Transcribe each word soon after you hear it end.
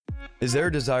Is there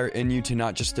a desire in you to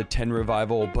not just attend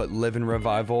revival, but live in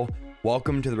revival?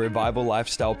 Welcome to the Revival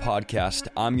Lifestyle Podcast.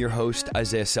 I'm your host,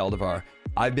 Isaiah Saldivar.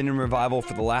 I've been in revival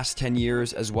for the last 10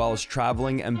 years, as well as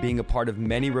traveling and being a part of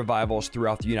many revivals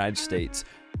throughout the United States.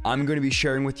 I'm going to be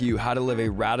sharing with you how to live a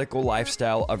radical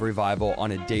lifestyle of revival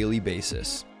on a daily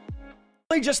basis.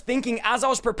 Just thinking as I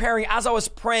was preparing, as I was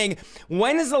praying,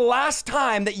 when is the last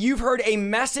time that you've heard a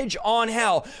message on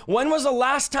hell? When was the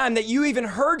last time that you even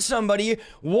heard somebody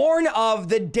warn of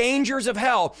the dangers of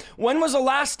hell? When was the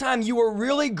last time you were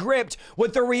really gripped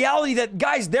with the reality that,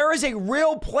 guys, there is a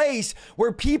real place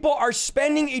where people are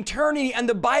spending eternity, and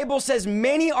the Bible says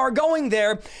many are going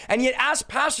there. And yet as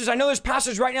pastors, I know there's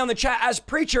pastors right now in the chat, as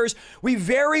preachers, we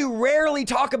very rarely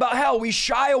talk about hell. We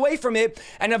shy away from it.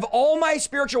 And of all my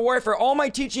spiritual warfare, all my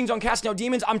teachings on casting out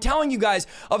demons, I'm telling you guys,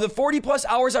 of the 40 plus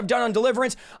hours I've done on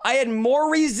deliverance, I had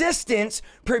more resistance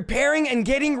preparing and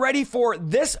getting ready for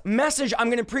this message I'm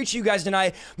going to preach to you guys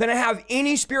tonight than I have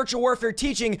any spiritual warfare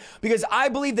teaching, because I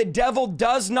believe the devil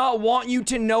does not want you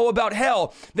to know about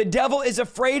hell. The devil is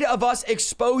afraid of us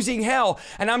exposing hell.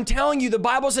 And I'm telling you, the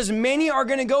Bible says many are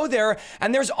going to go there.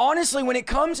 And there's honestly, when it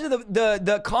comes to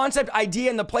the concept,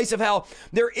 idea, and the place of hell,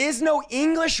 there is no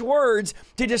English words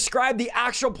to describe the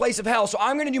actual place of hell. So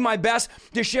I'm going to do my best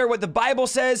to share what the Bible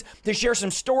says, to share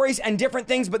some stories and different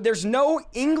things, but there's no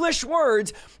English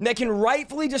words that can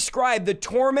rightfully describe the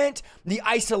torment, the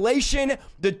isolation,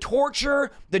 the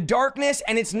torture, the darkness,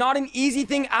 and it's not an easy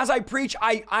thing. As I preach,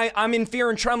 I'm in fear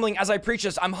and trembling as I preach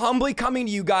this. I'm humbly coming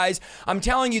to you guys. I'm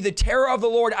telling you, the terror of the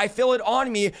Lord, I feel it on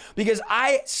me, because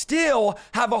I still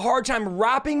have a hard time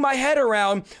wrapping my head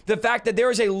around the fact that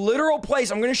there is a literal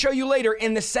place, I'm going to show you later,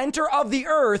 in the center of the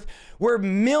earth where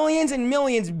millions and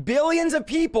millions, billions of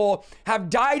people have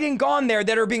died and gone there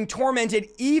that are being tormented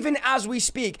even as we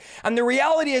speak. And the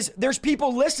reality is, there's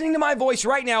people listening to my voice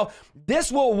right now.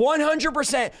 This will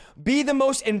 100% be the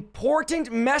most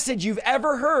important message you've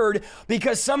ever heard,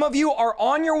 because some of you are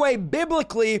on your way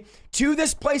biblically to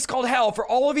this place called hell for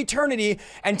all of eternity.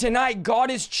 And tonight, God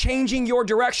is changing your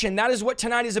direction. That is what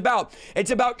tonight is about.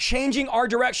 It's about changing our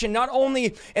direction, not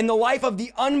only in the life of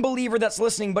the unbeliever that's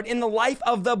listening, but in the life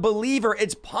of the believer.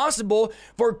 It's possible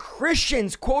for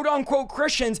Christians, quote unquote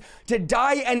Christians, to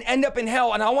die and end up in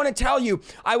hell. And I want to tell you,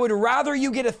 I would rather you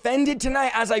get offended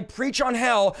tonight as I preach on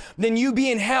hell than you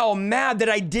be in hell mad that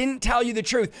I didn't tell you the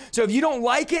truth. So if you don't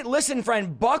like it, listen,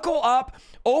 friend, buckle up.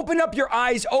 Open up your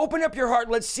eyes, open up your heart.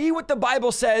 Let's see what the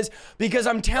Bible says, because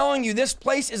I'm telling you, this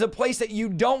place is a place that you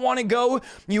don't want to go.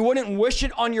 You wouldn't wish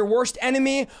it on your worst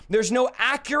enemy. There's no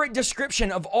accurate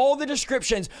description of all the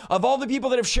descriptions of all the people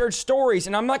that have shared stories.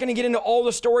 And I'm not going to get into all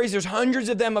the stories. There's hundreds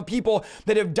of them of people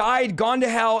that have died, gone to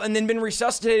hell, and then been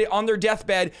resuscitated on their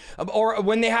deathbed, or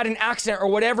when they had an accident or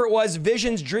whatever it was,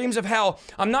 visions, dreams of hell.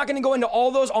 I'm not going to go into all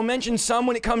those. I'll mention some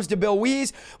when it comes to Bill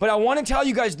Wiese, but I want to tell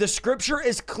you guys, the scripture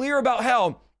is clear about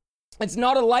hell. It's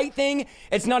not a light thing.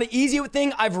 It's not an easy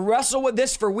thing. I've wrestled with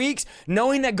this for weeks,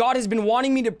 knowing that God has been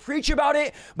wanting me to preach about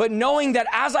it, but knowing that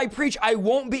as I preach, I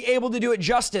won't be able to do it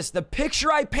justice. The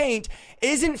picture I paint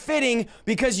isn't fitting,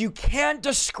 because you can't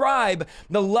describe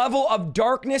the level of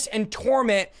darkness and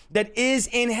torment that is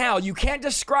in hell. You can't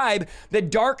describe the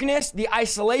darkness, the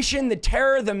isolation, the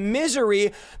terror, the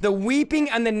misery, the weeping,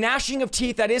 and the gnashing of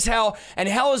teeth that is hell. And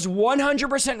hell is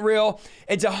 100% real.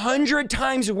 It's 100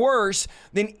 times worse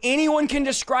than anyone can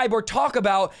describe or talk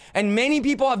about. And many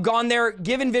people have gone there,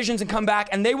 given visions, and come back,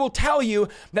 and they will tell you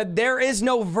that there is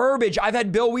no verbiage. I've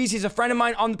had Bill Wiese, he's a friend of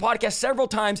mine, on the podcast several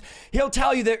times. He'll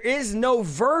tell you there is no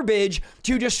verbiage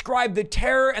to describe the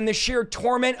terror and the sheer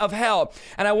torment of hell.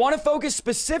 And I want to focus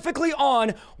specifically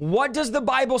on what does the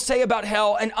Bible say about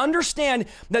hell, and understand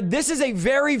that this is a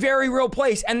very, very real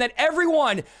place, and that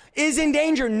everyone is in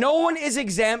danger. No one is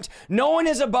exempt. No one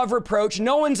is above reproach.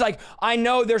 No one's like, I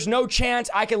know there's no chance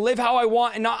I can live how I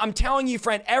want. And not, I'm telling you,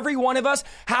 friend, every one of us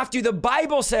have to. The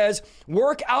Bible says,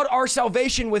 work out our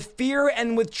salvation with fear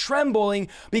and with trembling,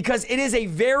 because it is a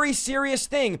very serious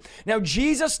thing. Now,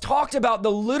 Jesus talked about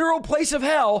the literal place of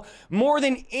hell more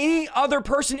than any other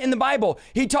person in the Bible.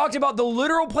 He talked about the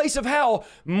literal place of hell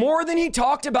more than he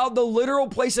talked about the literal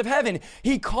place of heaven.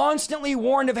 He constantly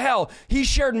warned of hell. He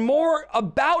shared more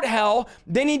about hell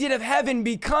than he did of heaven,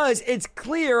 because it's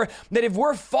clear that if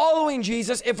we're following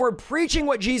Jesus, if we're preaching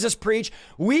what Jesus preached,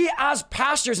 we as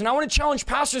pastors, and I want to challenge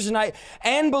pastors tonight,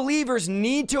 and believers,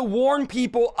 need to warn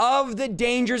people of the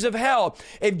dangers of hell.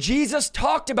 If Jesus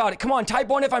talked about it, come on, type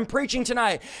 1 if I'm preaching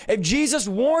tonight. If Jesus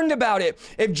warned about it,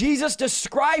 if Jesus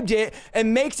described it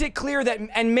and makes it clear that,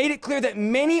 and made it clear that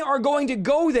many are going to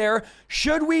go there,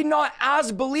 should we not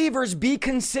as believers be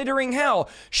considering hell?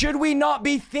 Should we not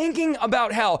be thinking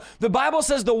about hell? hell. The Bible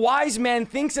says the wise man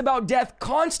thinks about death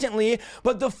constantly,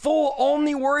 but the fool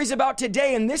only worries about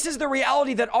today. And this is the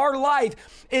reality that our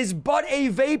life is but a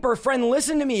vapor. Friend,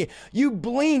 listen to me. You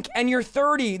blink and you're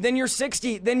 30, then you're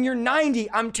 60, then you're 90.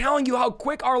 I'm telling you how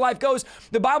quick our life goes.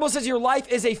 The Bible says your life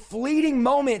is a fleeting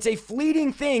moment. It's a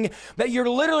fleeting thing that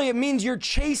it means you're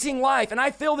chasing life. And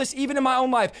I feel this even in my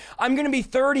own life. I'm going to be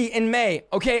 30 in May.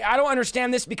 Okay. I don't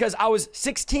understand this because I was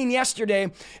 16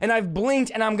 yesterday and I've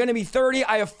blinked and I'm going to be 30.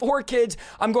 I have 4 kids.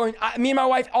 Me and my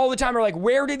wife all the time are like,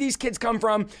 where did these kids come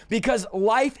from? Because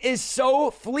life is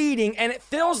so fleeting and it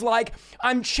feels like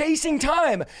I'm chasing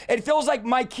time. It feels like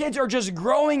my kids are just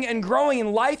growing and growing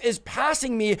and life is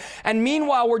passing me. And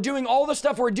meanwhile, we're doing all the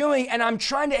stuff we're doing and I'm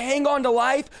trying to hang on to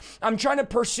life. I'm trying to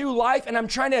pursue life and I'm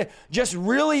trying to just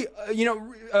really,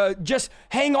 just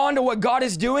hang on to what God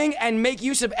is doing and make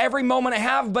use of every moment I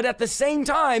have. But at the same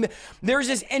time, there's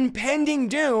this impending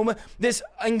doom, this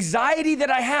anxiety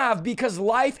that I have because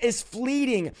life is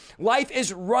fleeting. Life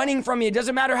is running from me. It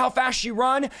doesn't matter how fast you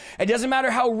run. It doesn't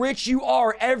matter how rich you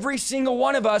are. Every single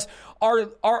one of us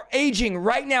are aging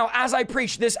right now as I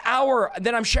preach this hour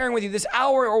that I'm sharing with you, this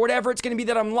hour or whatever it's going to be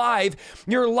that I'm live.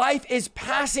 Your life is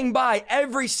passing by.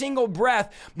 Every single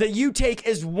breath that you take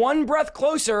is one breath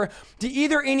closer to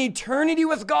either an eternity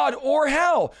with God or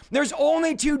hell. There's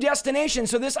only 2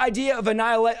 destinations. So this idea of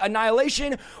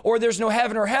annihilation or there's no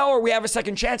heaven or hell or we have a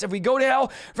second chance if we go to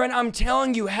hell, friend, I'm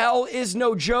telling you, hell is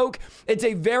no joke. It's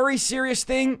a very serious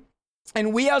thing.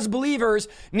 And we as believers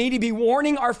need to be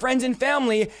warning our friends and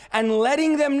family and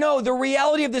letting them know the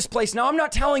reality of this place. Now, I'm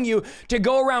not telling you to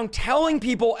go around telling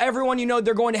people, everyone you know,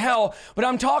 they're going to hell, but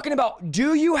I'm talking about,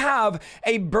 do you have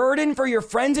a burden for your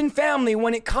friends and family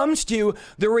when it comes to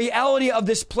the reality of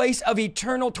this place of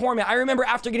eternal torment? I remember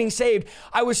after getting saved,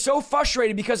 I was so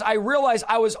frustrated because I realized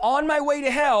I was on my way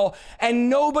to hell and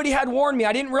nobody had warned me.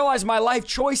 I didn't realize my life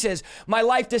choices, my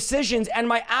life decisions, and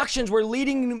my actions were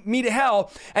leading me to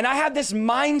hell. And I had this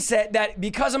mindset that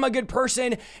because I'm a good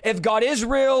person, if God is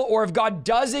real or if God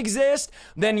does exist,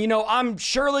 then, I'm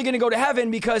surely going to go to heaven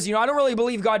because, I don't really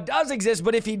believe God does exist,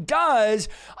 but if he does,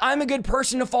 I'm a good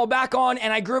person to fall back on.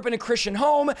 And I grew up in a Christian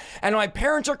home and my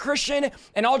parents are Christian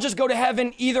and I'll just go to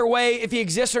heaven either way. If he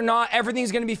exists or not,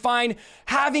 everything's going to be fine.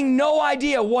 Having no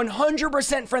idea,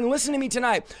 100%, friend, listen to me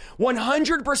tonight.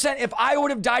 100% if I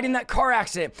would have died in that car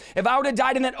accident, if I would have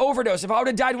died in that overdose, if I would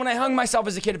have died when I hung myself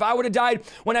as a kid, if I would have died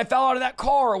when I fell out of that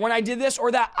car, when I did this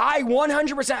or that, I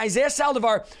 100%, Isaiah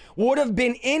Saldivar, would have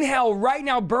been in hell right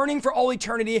now, burning for all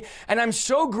eternity. And I'm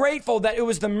so grateful that it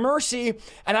was the mercy,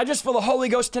 and I just feel the Holy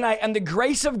Ghost tonight, and the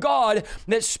grace of God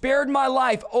that spared my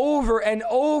life over and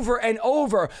over and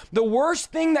over. The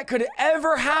worst thing that could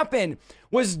ever happen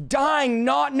was dying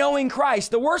not knowing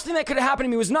Christ. The worst thing that could have happened to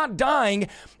me was not dying.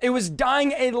 It was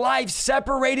dying a life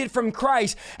separated from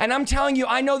Christ. And I'm telling you,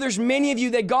 I know there's many of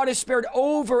you that God has spared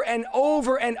over and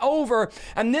over and over.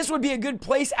 And this would be a good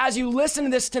place as you listen to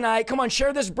this tonight. Come on,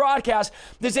 share this broadcast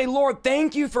to say, Lord,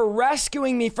 thank you for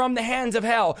rescuing me from the hands of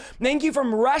hell. Thank you for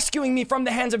rescuing me from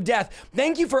the hands of death.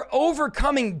 Thank you for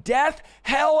overcoming death,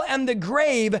 hell, and the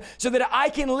grave so that I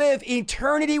can live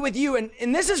eternity with you.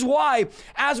 And this is why,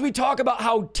 as we talk about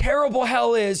how terrible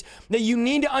hell is, that you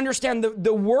need to understand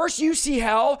the worse you see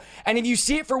hell, and if you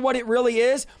see it for what it really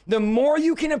is, the more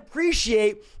you can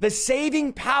appreciate the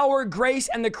saving power, grace,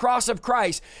 and the cross of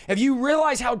Christ. If you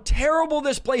realize how terrible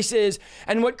this place is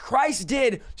and what Christ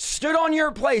did, stood on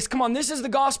your place. Come on, this is the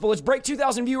gospel. Let's break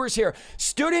 2,000 viewers here.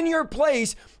 Stood in your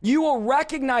place, you will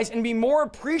recognize and be more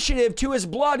appreciative to his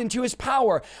blood and to his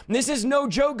power. And this is no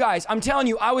joke, guys. I'm telling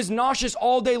you, I was nauseous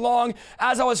all day long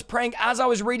as I was praying, as I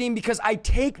was reading, because I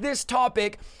take this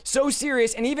topic so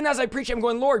serious. And even as I preach, I'm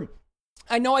going, Lord,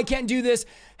 I know I can't do this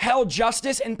hell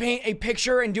justice and paint a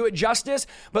picture and do it justice,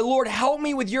 but Lord, help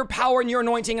me with your power and your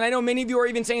anointing. And I know many of you are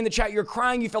even saying in the chat, you're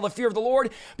crying, you feel the fear of the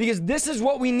Lord, because this is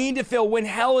what we need to feel when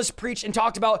hell is preached and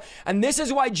talked about. And this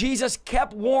is why Jesus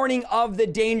kept warning of the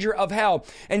danger of hell.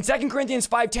 In 2 Corinthians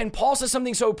 5:10, Paul says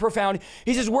something so profound.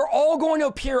 He says, we're all going to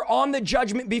appear on the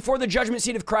judgment, before the judgment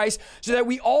seat of Christ, so that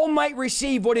we all might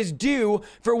receive what is due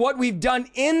for what we've done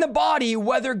in the body,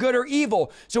 whether good or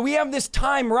evil. So we have this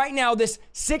time right now, this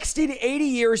 60 to 80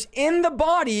 years in the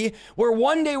body, where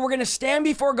one day we're going to stand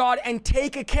before God and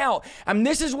take account. And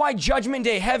this is why Judgment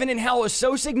Day, heaven and hell, is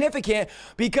so significant,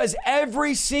 because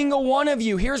every single one of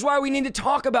you, here's why we need to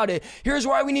talk about it. Here's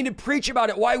why we need to preach about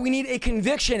it. Why we need a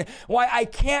conviction. Why I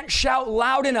can't shout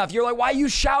loud enough. You're like, why are you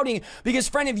shouting? Because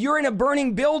friend, if you're in a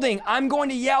burning building, I'm going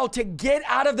to yell to get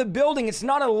out of the building. It's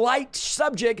not a light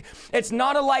subject. It's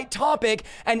not a light topic.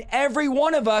 And every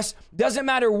one of us, doesn't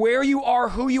matter where you are,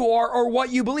 who you are, or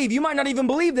what you believe. You might not even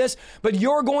believe this, but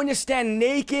you're going to stand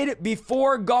naked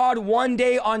before God one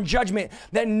day on judgment.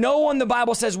 That no one, the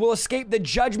Bible says, will escape the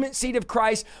judgment seat of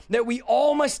Christ, that we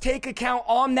all must take account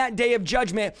on that day of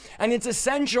judgment. And it's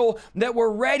essential that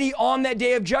we're ready on that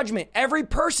day of judgment. Every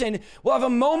person will have a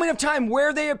moment of time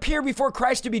where they appear before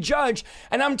Christ to be judged.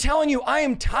 And I'm telling you, I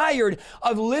am tired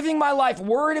of living my life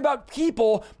worried about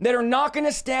people that are not going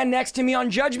to stand next to me on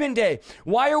judgment day.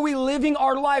 Why are we living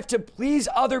our life to please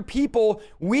other people?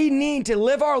 We need to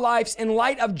live our lives in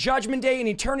light of judgment day and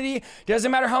eternity.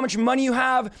 Doesn't matter how much money you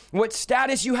have, what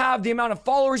status you have, the amount of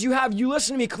followers you have. You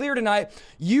listen to me clear tonight.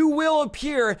 You will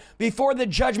appear before the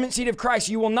judgment seat of Christ.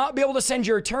 You will not be able to send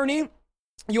your attorney.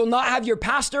 You'll not have your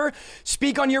pastor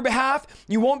speak on your behalf.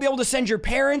 You won't be able to send your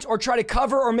parents or try to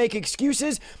cover or make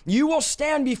excuses. You will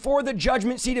stand before the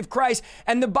judgment seat of Christ.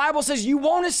 And the Bible says you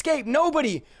won't escape.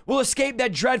 Nobody will escape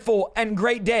that dreadful and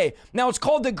great day. Now, it's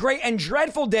called the great and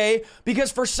dreadful day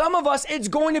because for some of us, it's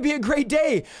going to be a great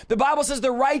day. The Bible says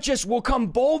the righteous will come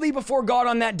boldly before God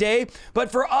on that day.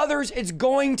 But for others, it's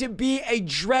going to be a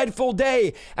dreadful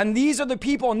day. And these are the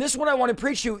people, and this is what I want to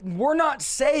preach to. We're not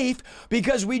safe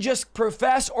because we just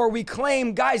profess or we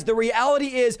claim. Guys, the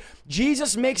reality is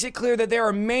Jesus makes it clear that there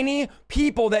are many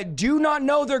people that do not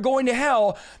know they're going to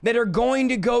hell that are going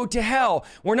to go to hell.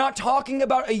 We're not talking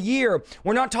about a year.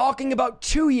 We're not talking about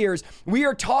 2 years. We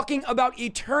are talking about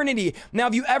eternity. Now,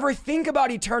 if you ever think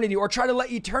about eternity or try to let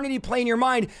eternity play in your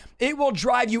mind, it will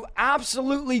drive you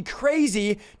absolutely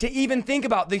crazy to even think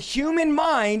about. The human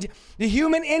mind, the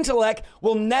human intellect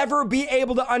will never be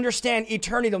able to understand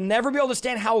eternity. They'll never be able to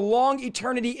understand how long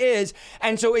eternity is.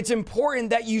 And so it's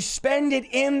important that you spend it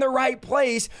in the right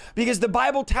place because the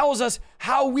Bible tells us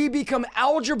how we become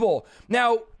eligible.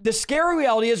 Now, the scary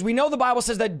reality is we know the Bible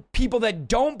says that people that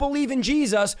don't believe in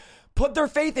Jesus, put their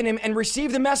faith in him and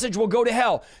receive the message will go to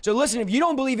hell. So listen, if you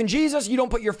don't believe in Jesus, you don't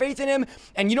put your faith in him,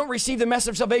 and you don't receive the message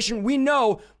of salvation, we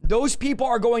know those people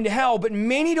are going to hell. But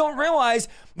many don't realize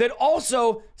that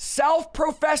also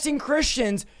self-professing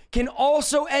Christians can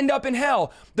also end up in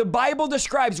hell. The Bible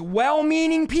describes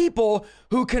well-meaning people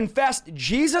who confessed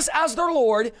Jesus as their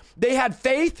Lord. They had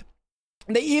faith.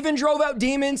 They even drove out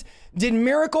demons, did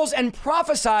miracles and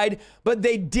prophesied, but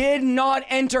they did not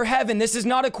enter heaven. This is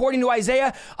not according to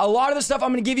Isaiah. A lot of the stuff I'm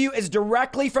going to give you is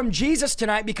directly from Jesus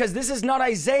tonight because this is not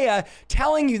Isaiah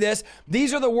telling you this.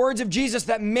 These are the words of Jesus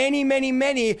that many, many,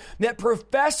 many that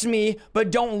profess me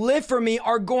but don't live for me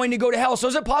are going to go to hell. So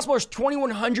is it possible there's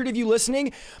 2,100 of you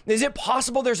listening? Is it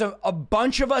possible there's a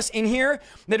bunch of us in here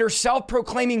that are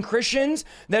self-proclaiming Christians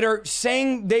that are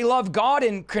saying they love God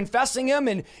and confessing him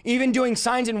and even doing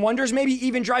signs and wonders, maybe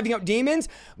even driving out demons,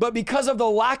 but because of the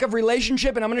lack of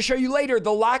relationship, and I'm going to show you later,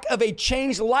 the lack of a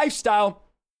changed lifestyle,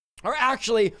 are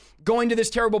actually going to this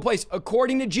terrible place.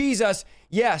 According to Jesus,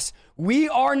 yes, we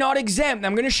are not exempt.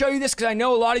 I'm going to show you this because I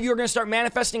know a lot of you are going to start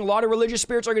manifesting. A lot of religious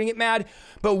spirits are going to get mad,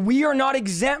 but we are not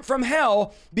exempt from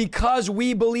hell because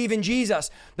we believe in Jesus.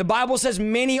 The Bible says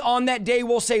many on that day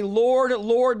will say, Lord,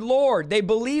 Lord, Lord. They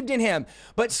believed in him,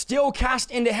 but still cast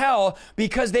into hell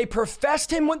because they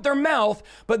professed him with their mouth,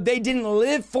 but they didn't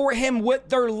live for him with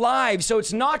their lives. So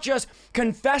it's not just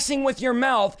confessing with your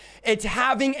mouth, it's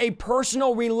having a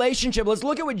personal relationship. Let's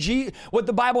look at what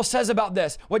the Bible says about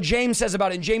this, what James says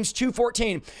about it in James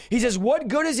 2:14. He says, what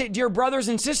good is it, dear brothers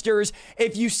and sisters,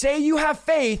 if you say you have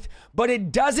faith, but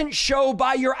it doesn't show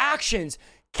by your actions?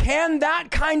 Can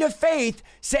that kind of faith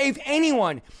save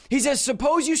anyone? He says,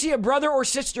 suppose you see a brother or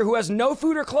sister who has no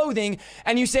food or clothing,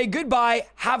 and you say, goodbye,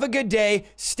 have a good day,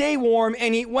 stay warm,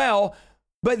 and eat well,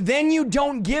 but then you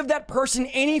don't give that person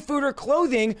any food or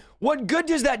clothing. What good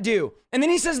does that do? And then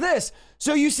he says this,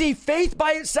 so you see, faith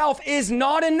by itself is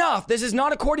not enough. This is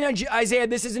not according to Isaiah,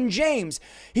 this is in James.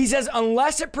 He says,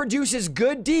 unless it produces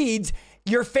good deeds,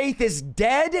 your faith is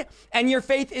dead and your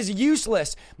faith is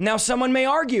useless. Now, someone may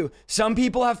argue, some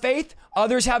people have faith,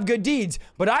 others have good deeds.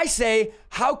 But I say,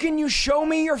 how can you show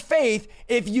me your faith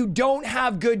if you don't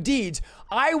have good deeds?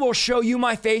 I will show you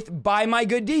my faith by my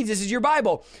good deeds. This is your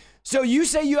Bible. So you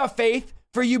say you have faith,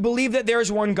 for you believe that there is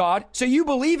one God. So you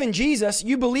believe in Jesus.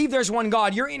 You believe there's one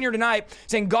God. You're in here tonight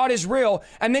saying God is real.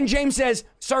 And then James says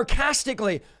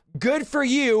sarcastically, good for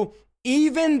you.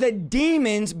 Even the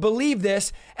demons believe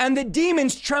this, and the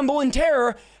demons tremble in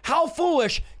terror. How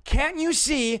foolish. Can't you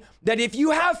see that if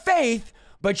you have faith,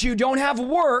 but you don't have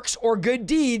works or good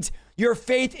deeds, your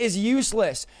faith is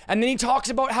useless. And then he talks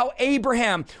about how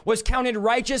Abraham was counted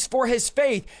righteous for his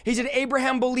faith. He said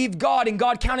Abraham believed God and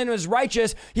God counted him as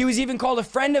righteous. He was even called a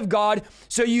friend of God.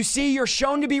 So you see, you're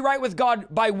shown to be right with God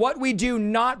by what we do,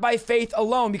 not by faith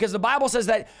alone, because the Bible says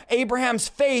that Abraham's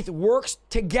faith works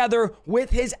together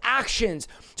with his actions.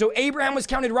 So Abraham was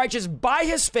counted righteous by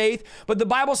his faith, but the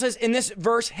Bible says in this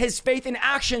verse, his faith and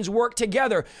actions work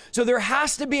together. So there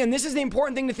has to be, and this is the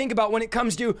important thing to think about when it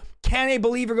comes to, can a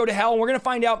believer go to hell? And we're going to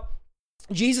find out.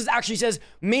 Jesus actually says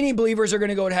many believers are going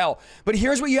to go to hell. But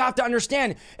here's what you have to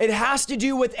understand. It has to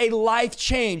do with a life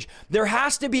change. There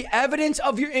has to be evidence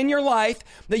in your life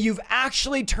that you've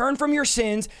actually turned from your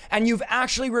sins and you've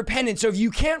actually repented. So if you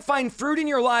can't find fruit in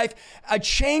your life, a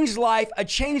changed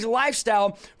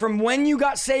lifestyle from when you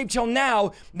got saved till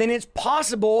now, then it's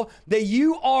possible that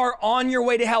you are on your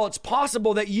way to hell. It's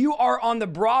possible that you are on the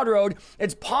broad road.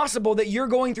 It's possible that you're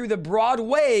going through the broad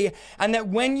way, and that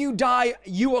when you die,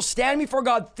 you will stand before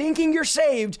God thinking you're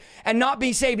saved and not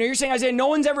being saved. Now you're saying, Isaiah, no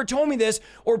one's ever told me this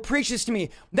or preached this to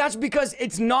me. That's because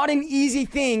it's not an easy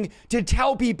thing to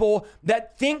tell people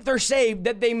that think they're saved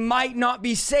that they might not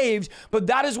be saved. But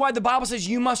that is why the Bible says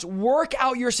you must work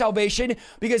out your salvation,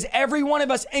 because every one of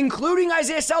us, including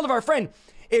Isaiah Saldivar, friend,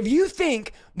 if you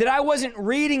think that I wasn't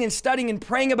reading and studying and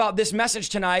praying about this message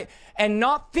tonight and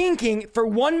not thinking for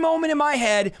one moment in my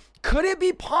head, could it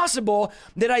be possible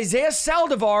that Isaiah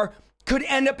Saldivar could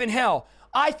end up in hell?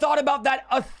 I thought about that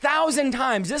 1,000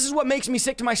 times. This is what makes me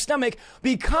sick to my stomach,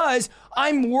 because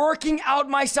I'm working out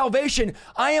my salvation.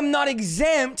 I am not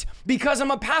exempt because I'm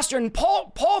a pastor. And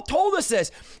Paul told us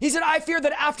this. He said, I fear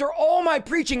that after all my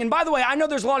preaching, and by the way, I know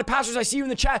there's a lot of pastors, I see you in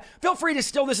the chat. Feel free to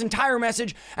steal this entire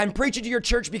message and preach it to your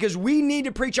church, because we need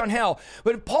to preach on hell.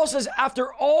 But Paul says,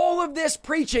 after all of this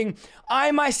preaching,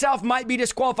 I myself might be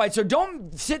disqualified. So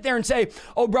don't sit there and say,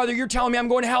 oh, brother, you're telling me I'm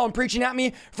going to hell and preaching at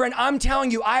me. Friend, I'm telling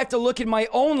you, I have to look at my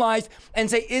own life and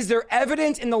say, is there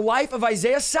evidence in the life of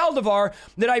Isaiah Saldivar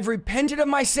that I've repented of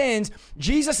my sins?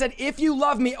 Jesus said, if you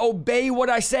love me, obey what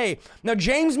I say. Now,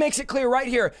 James makes it clear right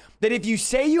here that if you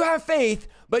say you have faith,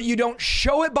 but you don't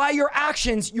show it by your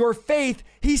actions, your faith,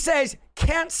 he says,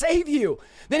 can't save you.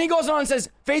 Then he goes on and says,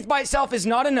 faith by itself is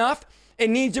not enough. It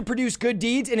needs to produce good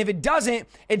deeds. And if it doesn't,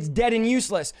 it's dead and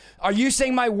useless. Are you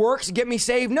saying my works get me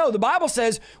saved? No, the Bible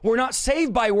says we're not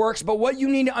saved by works, but what you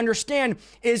need to understand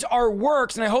is our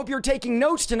works, and I hope you're taking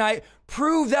notes tonight,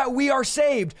 prove that we are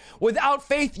saved. Without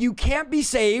faith, you can't be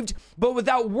saved, but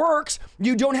without works,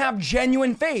 you don't have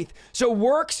genuine faith. So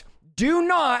works do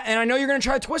not, and I know you're going to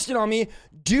try to twist it on me,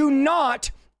 do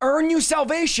not earn you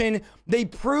salvation. They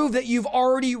prove that you've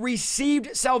already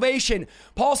received salvation.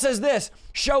 Paul says this,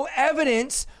 show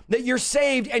evidence that you're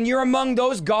saved and you're among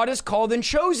those God has called and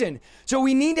chosen. So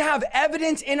we need to have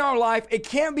evidence in our life. It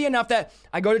can't be enough that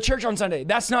I go to church on Sunday.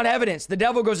 That's not evidence. The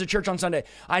devil goes to church on Sunday.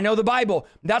 I know the Bible.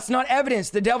 That's not evidence.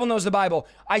 The devil knows the Bible.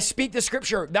 I speak the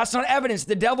scripture. That's not evidence.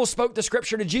 The devil spoke the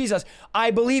scripture to Jesus.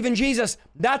 I believe in Jesus.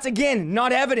 That's again,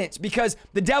 not evidence, because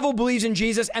the devil believes in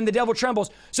Jesus and the devil trembles.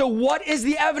 So what is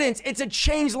the evidence? It's a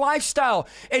changed lifestyle.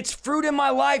 It's fruit in my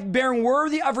life bearing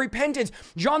worthy of repentance.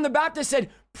 John the Baptist said,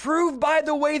 prove by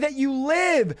the way that you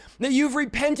live that you've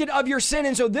repented of your sin.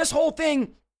 And so this whole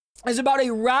thing is about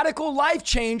a radical life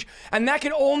change, and that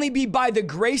can only be by the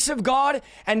grace of God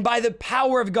and by the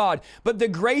power of God. But the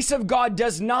grace of God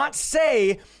does not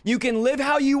say you can live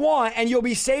how you want and you'll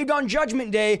be saved on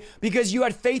Judgment Day because you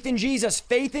had faith in Jesus.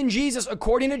 Faith in Jesus,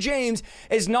 according to James,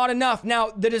 is not enough. Now,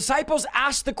 the disciples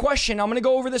asked the question. I'm going to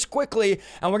go over this quickly,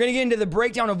 and we're going to get into the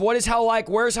breakdown of what is hell like,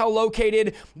 where is hell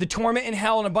located, the torment in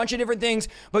hell, and a bunch of different things.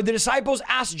 But the disciples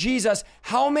asked Jesus,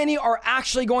 how many are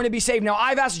actually going to be saved? Now,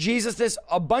 I've asked Jesus this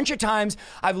a bunch of times.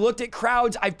 I've looked at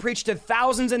crowds. I've preached to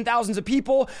thousands and thousands of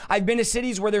people. I've been to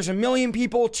cities where there's 1 million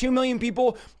people, 2 million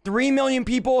people, 3 million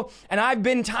people. And I've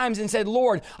been times and said,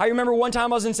 Lord, I remember one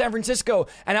time I was in San Francisco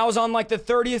and I was on like the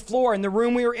 30th floor, and the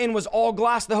room we were in was all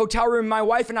glass, the hotel room my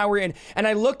wife and I were in. And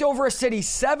I looked over a city,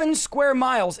 7 square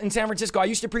miles in San Francisco. I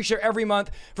used to preach there every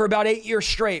month for about 8 years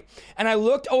straight. And I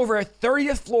looked over a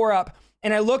 30th floor up,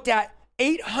 and I looked at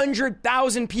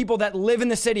 800,000 people that live in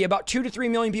the city. About 2 to 3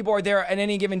 million people are there at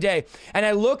any given day. And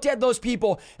I looked at those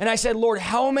people and I said, Lord,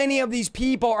 how many of these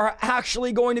people are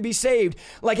actually going to be saved?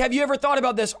 Like, have you ever thought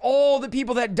about this? All the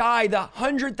people that die, the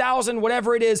 100,000,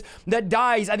 whatever it is that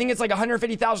dies, I think it's like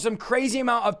 150,000, some crazy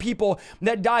amount of people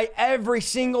that die every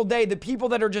single day. The people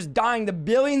that are just dying, the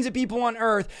billions of people on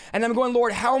earth. And I'm going,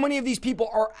 Lord, how many of these people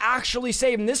are actually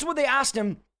saved? And this is what they asked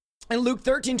him. In Luke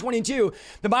 13:22,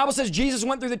 the Bible says Jesus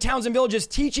went through the towns and villages,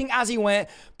 teaching as he went,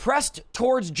 pressed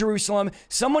towards Jerusalem.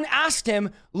 Someone asked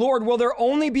him, Lord, will there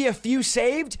only be a few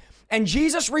saved? And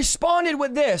Jesus responded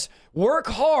with this: work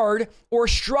hard or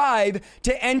strive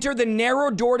to enter the narrow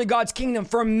door to God's kingdom.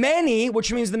 For many,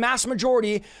 which means the mass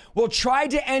majority, will try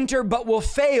to enter but will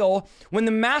fail. When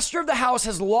the master of the house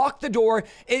has locked the door,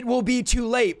 it will be too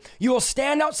late. You will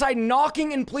stand outside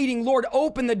knocking and pleading, Lord,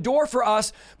 open the door for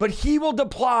us. But he will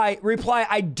reply,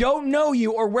 I don't know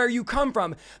you or where you come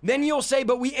from. Then you'll say,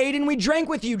 but we ate and we drank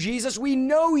with you, Jesus. We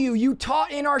know you. You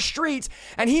taught in our streets.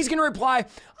 And he's going to reply,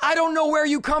 I don't know where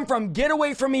you come from. Get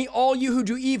away from me, all you who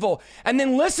do evil. And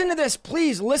then listen to this.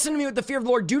 Please listen to me with the fear of the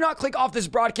Lord. Do not click off this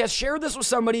broadcast. Share this with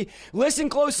somebody. Listen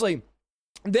closely.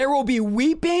 There will be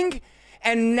weeping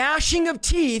and gnashing of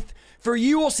teeth, for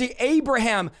you will see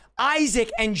Abraham,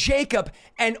 Isaac, and Jacob,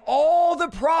 and all the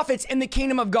prophets in the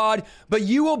kingdom of God, but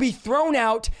you will be thrown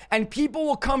out, and people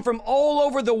will come from all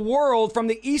over the world, from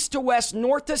the east to west,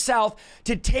 north to south,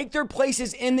 to take their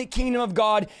places in the kingdom of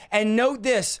God. And note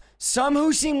this: some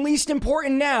who seem least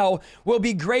important now will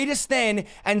be greatest then,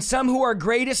 and some who are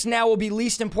greatest now will be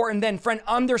least important then. Friend,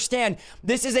 understand,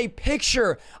 this is a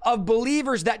picture of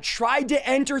believers that tried to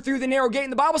enter through the narrow gate.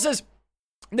 And the Bible says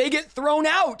they get thrown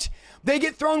out. They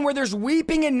get thrown where there's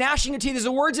weeping and gnashing of teeth. There's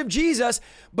the words of Jesus,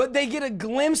 but they get a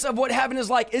glimpse of what heaven is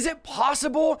like. Is it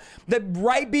possible that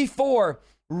right before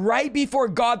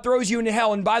God throws you into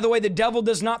hell? And by the way, the devil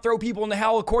does not throw people into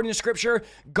hell. According to scripture,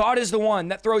 God is the one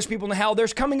that throws people into hell.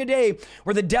 There's coming a day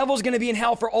where the devil's going to be in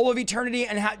hell for all of eternity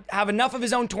and have enough of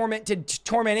his own torment to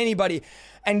torment anybody.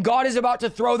 And God is about to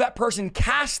throw that person,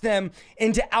 cast them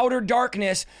into outer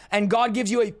darkness. And God gives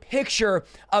you a picture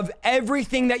of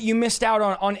everything that you missed out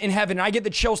on in heaven. And I get the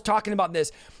chills talking about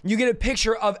this. You get a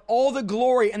picture of all the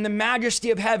glory and the majesty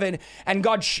of heaven. And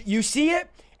God, you see it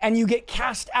and you get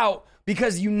cast out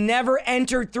because you never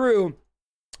entered through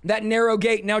that narrow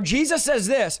gate. Now, Jesus says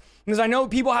this, because I know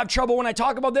people have trouble when I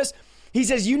talk about this. He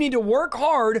says you need to work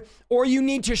hard or you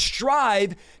need to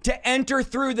strive to enter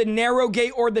through the narrow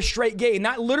gate or the straight gate. And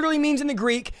that literally means in the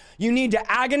Greek, you need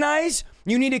to agonize,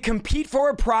 you need to compete for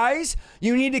a prize,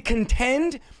 you need to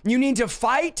contend, you need to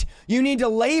fight, you need to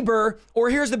labor, or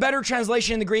here's the better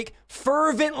translation in the Greek,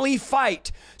 fervently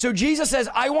fight. So Jesus says,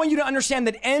 I want you to understand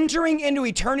that entering into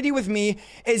eternity with me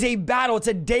is a battle. It's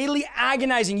a daily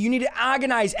agonizing. You need to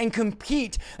agonize and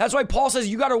compete. That's why Paul says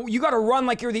you gotta run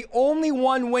like you're the only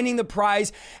one winning the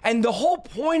prize. And the whole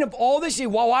point of all this,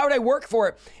 why would I work for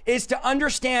it, is to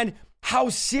understand how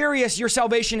serious your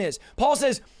salvation is. Paul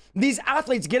says, these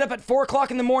athletes get up at 4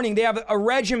 o'clock in the morning. They have a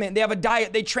regimen. They have a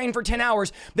diet. They train for 10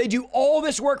 hours. They do all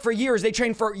this work for years. They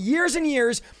train for years and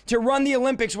years to run the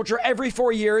Olympics, which are every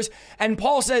 4 years. And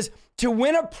Paul says, to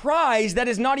win a prize that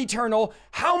is not eternal,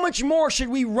 how much more should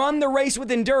we run the race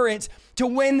with endurance to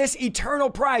win this eternal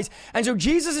prize? And so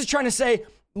Jesus is trying to say,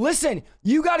 listen,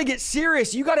 you got to get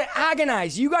serious. You got to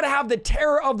agonize. You got to have the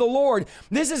terror of the Lord.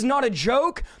 This is not a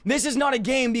joke. This is not a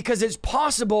game, because it's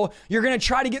possible you're going to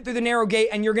try to get through the narrow gate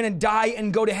and you're going to die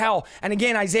and go to hell. And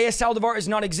again, Isaiah Saldivar is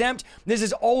not exempt. This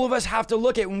is all of us have to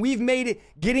look at. When we've made it,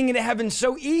 getting into heaven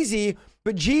so easy,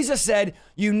 but Jesus said,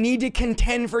 you need to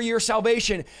contend for your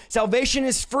salvation. Salvation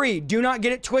is free. Do not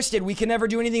get it twisted. We can never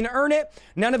do anything to earn it.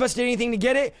 None of us did anything to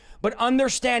get it. But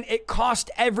understand, it cost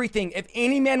everything. If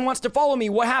any man wants to follow me,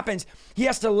 what happens? He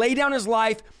has to lay down his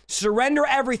life, surrender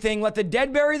everything, let the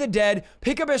dead bury the dead,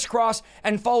 pick up his cross,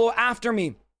 and follow after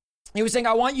me. He was saying,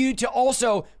 I want you to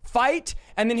also fight.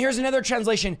 And then here's another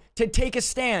translation, to take a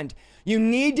stand. You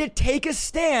need to take a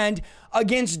stand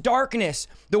against darkness.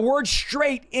 The word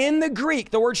straight in the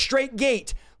Greek, the word straight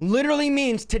gate, literally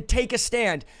means to take a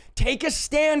stand. Take a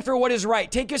stand for what is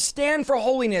right. Take a stand for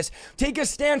holiness. Take a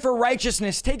stand for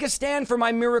righteousness. Take a stand for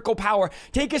my miracle power.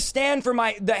 Take a stand for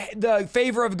the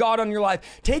favor of God on your life.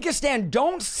 Take a stand.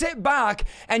 Don't sit back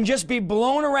and just be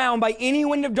blown around by any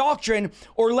wind of doctrine,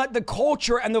 or let the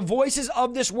culture and the voices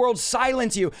of this world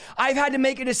silence you. I've had to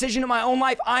make a decision in my own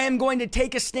life. I am going to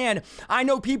take a stand. I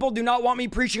know people do not want me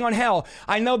preaching on hell.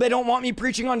 I know they don't want me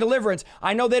preaching on deliverance.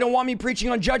 I know they don't want me preaching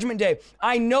on Judgment Day.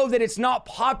 I know that it's not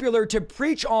popular to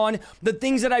preach on the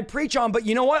things that I preach on, but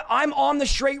you know what? I'm on the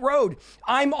straight road.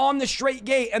 I'm on the straight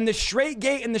gate, and the straight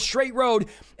gate and the straight road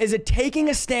is taking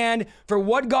a stand for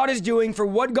what God is doing, for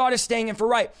what God is saying, and for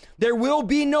right. There will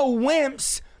be no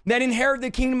wimps that inherit the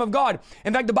kingdom of God.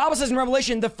 In fact, the Bible says in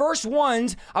Revelation, the first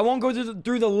ones, I won't go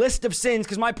through the list of sins,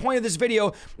 because my point of this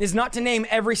video is not to name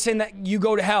every sin that you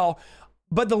go to hell,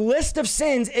 but the list of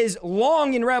sins is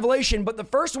long in Revelation, but the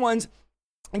first ones,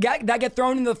 that get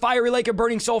thrown into the fiery lake of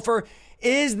burning sulfur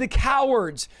is the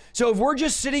cowards. So if we're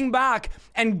just sitting back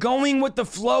and going with the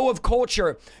flow of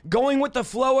culture, going with the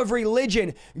flow of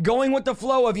religion, going with the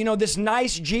flow of, this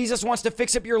nice Jesus wants to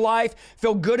fix up your life,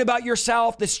 feel good about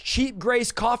yourself, this cheap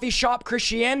grace coffee shop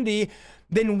Christianity,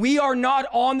 then we are not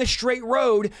on the straight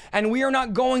road and we are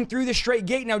not going through the straight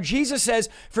gate. Now, Jesus says,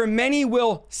 for many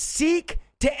will seek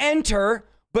to enter,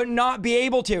 but not be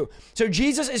able to. So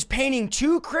Jesus is painting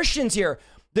two Christians here,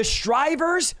 the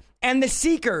strivers and the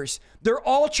seekers. They're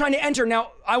all trying to enter.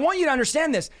 Now, I want you to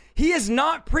understand this. He is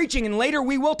not preaching, and later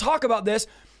we will talk about this.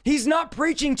 He's not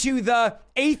preaching to the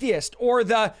atheist or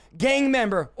the gang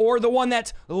member or the one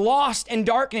that's lost in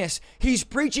darkness. He's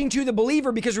preaching to the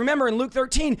believer, because remember in Luke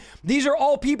 13, these are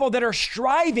all people that are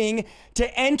striving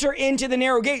to enter into the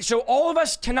narrow gate. So all of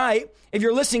us tonight, if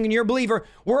you're listening and you're a believer,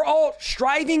 we're all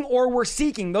striving or we're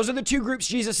seeking. Those are the two groups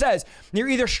Jesus says. You're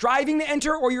either striving to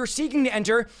enter or you're seeking to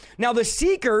enter. Now the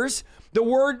seekers, the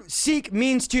word seek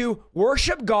means to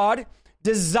worship God,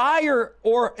 desire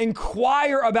or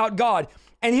inquire about God.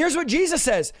 And here's what Jesus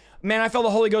says. Man, I felt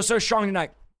the Holy Ghost so strong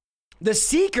tonight. The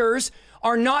seekers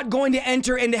are not going to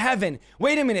enter into heaven.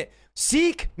 Wait a minute.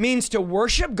 Seek means to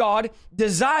worship God,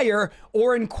 desire,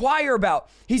 or inquire about.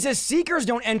 He says seekers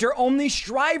don't enter, only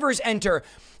strivers enter.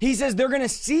 He says they're going to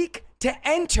seek to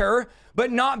enter,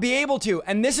 but not be able to.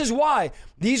 And this is why.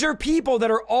 These are people that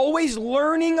are always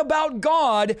learning about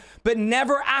God, but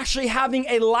never actually having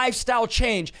a lifestyle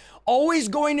change. Always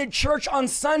going to church on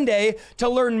Sunday to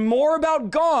learn more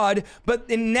about God, but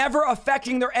never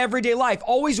affecting their everyday life.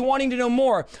 Always wanting to know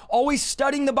more. Always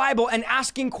studying the Bible and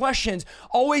asking questions.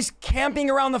 Always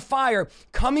camping around the fire.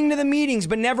 Coming to the meetings,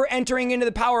 but never entering into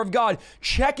the power of God.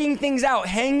 Checking things out.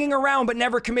 Hanging around, but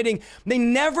never committing. They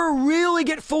never really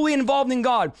get fully involved in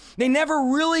God. They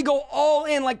never really go all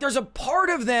in. Like there's a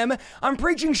part of them, I'm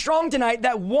preaching strong tonight,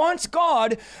 that wants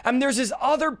God, and there's this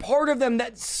other part of them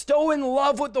that's so in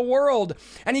love with the world.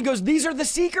 And he goes, these are the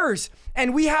seekers.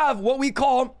 And we have what we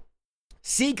call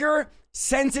seeker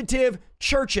sensitive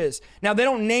churches. Now they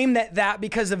don't name that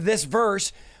because of this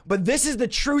verse, but this is the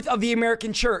truth of the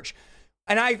American church.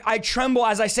 And I tremble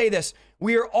as I say this.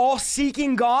 We are all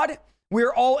seeking God.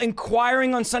 We're all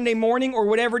inquiring on Sunday morning or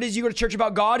whatever it is you go to church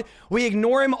about God. We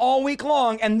ignore him all week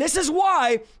long. And this is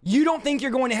why you don't think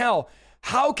you're going to hell.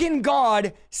 How can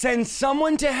God send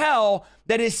someone to hell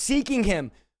that is seeking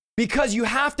him? Because you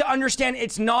have to understand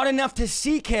it's not enough to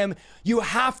seek him. You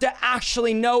have to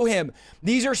actually know him.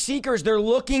 These are seekers. They're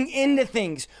looking into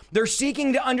things. They're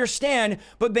seeking to understand,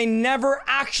 but they never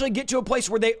actually get to a place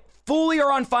where they fully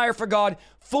are on fire for God,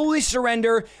 fully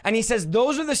surrender. And he says,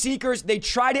 those are the seekers. They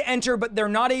try to enter, but they're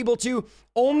not able to.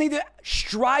 Only the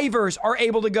strivers are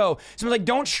able to go. Someone's like,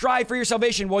 don't strive for your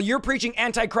salvation. Well, you're preaching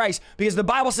antichrist, because the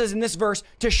Bible says in this verse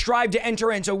to strive to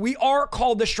enter in. So we are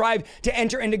called to strive to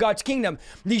enter into God's kingdom.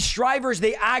 These strivers,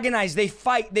 they agonize, they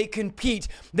fight, they compete,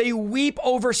 they weep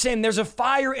over sin. There's a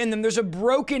fire in them. There's a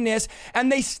brokenness,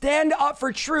 and they stand up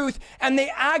for truth, and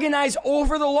they agonize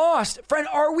over the lost. Friend,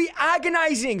 are we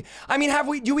agonizing? I mean,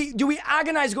 do we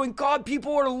agonize going, God,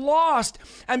 people are lost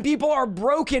and people are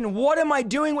broken. What am I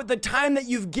doing with the time that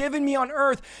you've given me on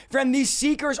earth? Friend, these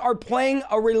seekers are playing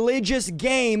a religious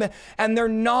game and they're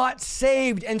not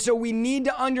saved. And so we need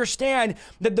to understand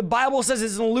that the Bible says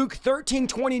it's in Luke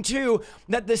 13:22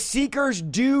 that the seekers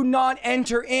do not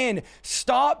enter in.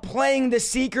 Stop playing the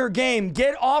seeker game.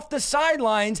 Get off the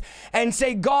sidelines and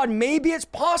say, God, maybe it's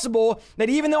possible that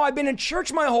even though I've been in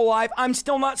church my whole life, I'm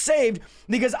still not saved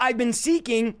because I've been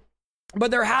seeking, but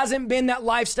there hasn't been that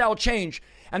lifestyle change.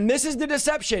 And this is the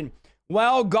deception.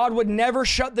 Well, God would never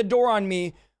shut the door on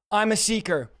me. I'm a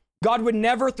seeker. God would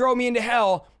never throw me into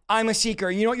hell. I'm a seeker.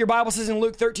 You know what your Bible says in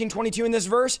Luke 13:22 in this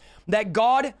verse? That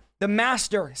God, the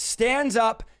master, stands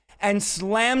up and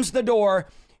slams the door.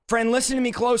 Friend, listen to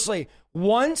me closely.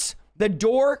 Once the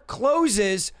door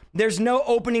closes, there's no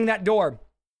opening that door.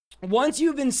 Once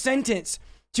you've been sentenced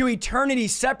to eternity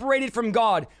separated from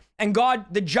God, and God,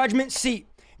 the judgment seat,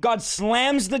 God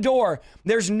slams the door.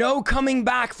 There's no coming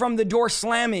back from the door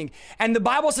slamming. And the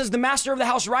Bible says the master of the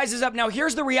house rises up. Now,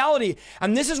 here's the reality.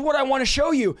 And this is what I want to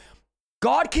show you.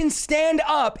 God can stand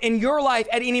up in your life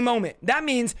at any moment. That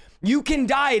means you can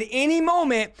die at any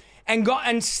moment and go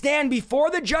and stand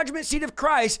before the judgment seat of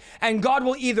Christ, and God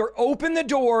will either open the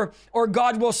door or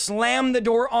God will slam the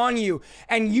door on you.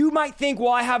 And you might think,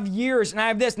 well, I have years and I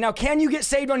have this. Now, can you get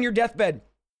saved on your deathbed?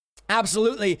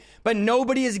 Absolutely. But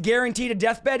nobody is guaranteed a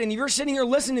deathbed. And if you're sitting here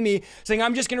listening to me saying,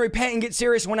 I'm just going to repent and get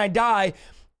serious when I die,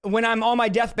 when I'm on my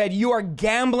deathbed, you are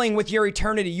gambling with your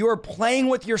eternity. You are playing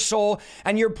with your soul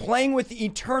and you're playing with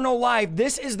eternal life.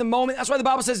 This is the moment. That's why the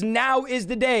Bible says now is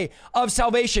the day of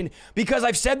salvation. Because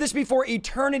I've said this before,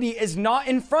 eternity is not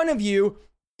in front of you.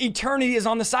 Eternity is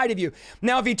on the side of you.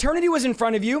 Now, if eternity was in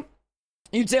front of you,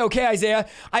 you'd say, okay, Isaiah,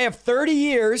 I have 30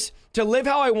 years to live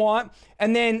how I want.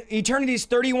 And then eternity is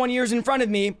 31 years in front of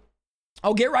me.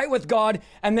 I'll get right with God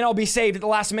and then I'll be saved at the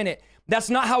last minute. That's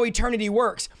not how eternity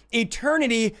works.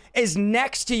 Eternity is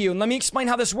next to you. And let me explain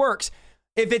how this works.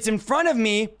 If it's in front of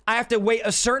me, I have to wait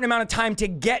a certain amount of time to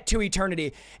get to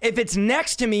eternity. If it's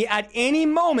next to me at any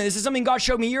moment, this is something God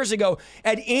showed me years ago,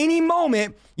 at any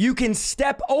moment, you can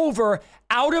step over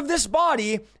out of this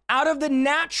body, out of the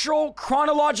natural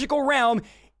chronological realm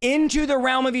into the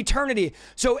realm of eternity.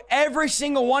 So every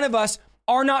single one of us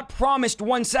are not promised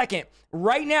 1 second.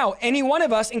 Right now, any one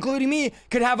of us, including me,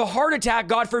 could have a heart attack,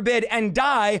 God forbid, and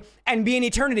die and be in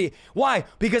eternity. Why?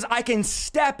 Because I can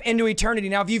step into eternity.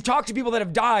 Now, if you've talked to people that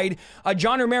have died,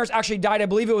 John Ramirez actually died, I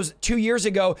believe it was 2 years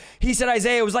ago. He said,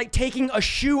 Isaiah, it was like taking a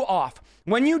shoe off.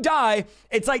 When you die,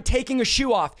 it's like taking a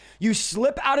shoe off. You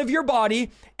slip out of your body,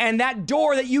 and that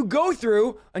door that you go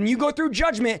through, and you go through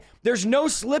judgment, there's no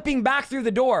slipping back through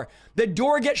the door. The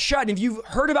door gets shut. And if you've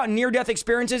heard about near-death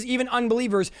experiences, even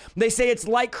unbelievers, they say it's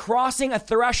like crossing a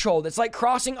threshold. It's like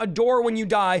crossing a door when you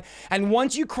die. And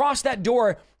once you cross that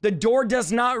door, the door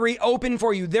does not reopen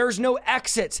for you. There's no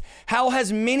exits. Hell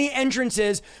has many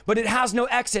entrances, but it has no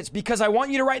exits. Because I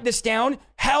want you to write this down.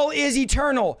 Hell is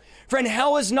eternal. Friend,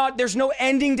 hell is not, there's no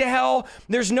ending to hell.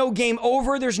 There's no game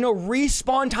over. There's no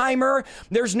respawn timer.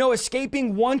 There's no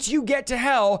escaping once you get to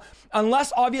hell,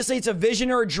 unless obviously it's a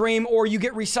vision or a dream or you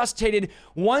get resuscitated.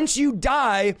 Once you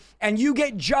die and you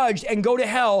get judged and go to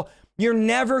hell, you're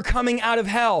never coming out of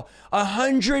hell.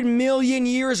 100 million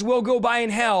years will go by in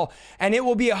hell, and it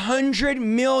will be 100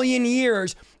 million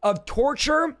years of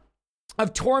torture,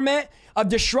 of torment, of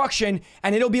destruction,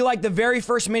 and it'll be like the very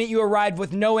first minute you arrived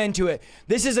with no end to it.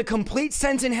 This is a complete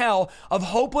sense in hell of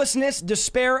hopelessness,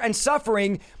 despair, and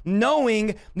suffering,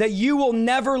 knowing that you will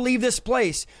never leave this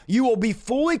place. You will be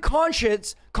fully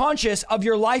conscious of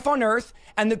your life on earth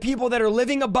and the people that are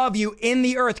living above you in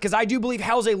the earth, because I do believe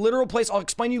hell is a literal place. I'll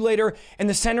explain to you later, in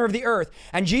the center of the earth.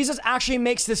 And Jesus actually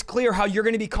makes this clear how you're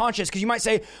going to be conscious, because you might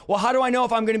say, well, how do I know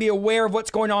if I'm going to be aware of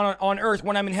what's going on earth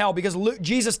when I'm in hell? Because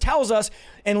Jesus tells us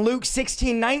in Luke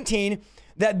 16:19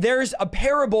 that there's a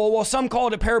parable. Well, some call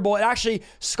it a parable. It actually,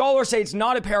 scholars say it's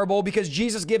not a parable because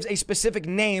Jesus gives a specific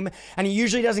name, and he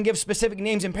usually doesn't give specific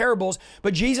names in parables,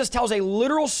 but Jesus tells a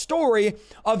literal story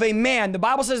of a man. The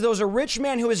Bible says there was a rich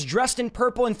man who was dressed in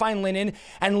purple and fine linen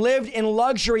and lived in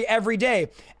luxury every day.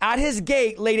 At his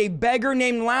gate laid a beggar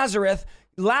named Lazarus,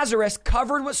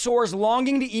 covered with sores,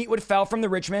 longing to eat what fell from the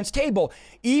rich man's table.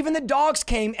 Even the dogs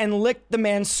came and licked the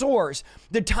man's sores.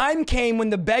 The time came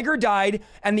when the beggar died,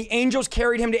 and the angels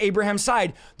carried him to Abraham's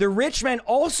side. The rich man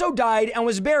also died and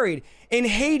was buried. In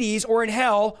Hades, or in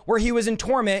hell, where he was in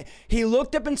torment, he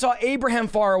looked up and saw Abraham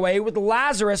far away with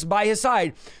Lazarus by his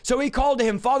side. So he called to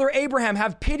him, Father Abraham,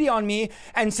 have pity on me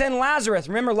and send Lazarus.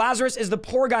 Remember, Lazarus is the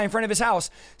poor guy in front of his house.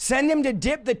 Send him to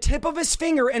dip the tip of his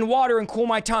finger in water and cool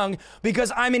my tongue,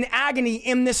 because I'm in agony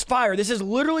in this fire. This is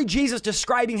literally Jesus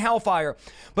describing hellfire.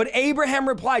 But Abraham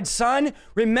replied, Son,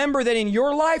 remember that in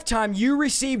your lifetime you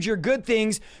received your good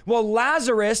things, while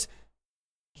Lazarus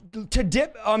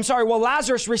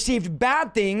received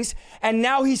bad things, and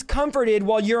now he's comforted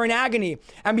while you're in agony.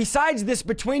 And besides this,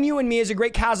 between you and me is a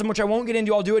great chasm, which I won't get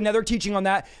into. I'll do another teaching on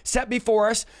that, set before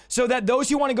us, so that those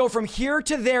who want to go from here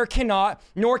to there cannot,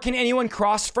 nor can anyone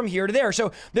cross from here to there.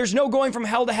 So there's no going from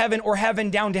hell to heaven or heaven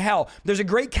down to hell. There's a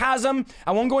great chasm.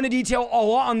 I won't go into detail a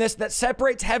lot on this, that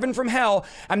separates heaven from hell.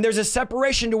 And there's a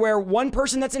separation to where one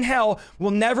person that's in hell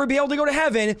will never be able to go to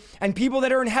heaven, and people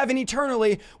that are in heaven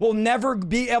eternally will never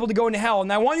be able to go into hell.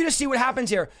 And I want you to see what happens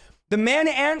here. The man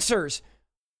answers,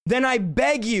 Then I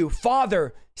beg you,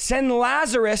 Father, send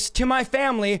Lazarus to my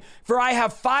family, for I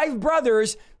have 5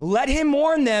 brothers. Let him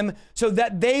warn them so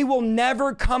that they will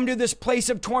never come to this place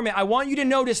of torment. I want you to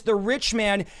notice the rich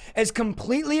man is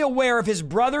completely aware of his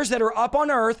brothers that are up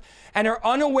on earth and are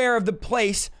unaware of the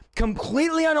place,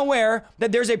 completely unaware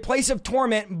that there's a place of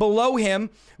torment below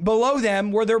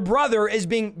them, where their brother is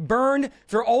being burned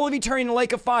for all of eternity in the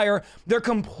lake of fire. They're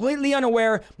completely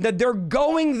unaware that they're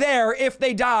going there if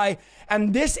they die.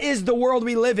 And this is the world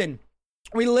we live in.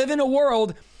 We live in a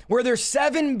world where there's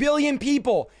 7 billion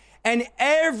people, and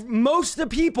most of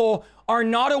the people are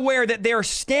not aware that they are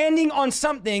standing on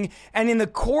something, and in the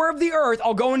core of the earth,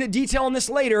 I'll go into detail on this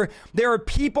later, there are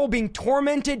people being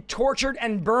tormented, tortured,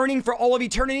 and burning for all of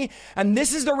eternity. And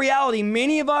this is the reality.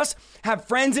 Many of us have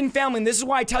friends and family, and this is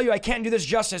why I tell you I can't do this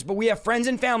justice, but we have friends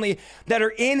and family that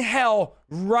are in hell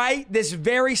right this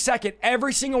very second.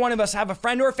 Every single one of us have a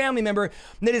friend or a family member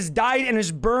that has died and is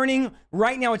burning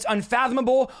right now. It's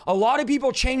unfathomable. A lot of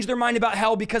people change their mind about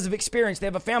hell because of experience. They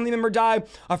have a family member die,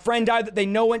 a friend died that they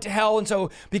know went to hell, and so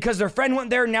because their friend went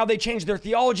there, now they change their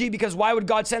theology because why would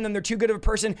God send them? They're too good of a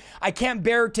person. I can't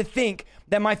bear to think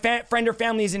that my friend or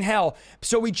family is in hell.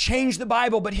 So we change the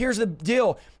Bible, but here's the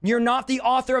deal. You're not the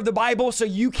author of the Bible, so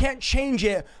you can't change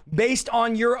it based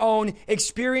on your own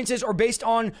experiences or based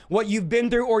on what you've been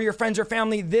through or your friends or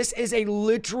family. This is a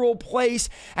literal place,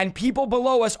 and people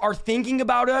below us are thinking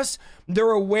about us.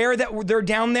 They're aware that they're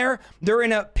down there. They're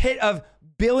in a pit of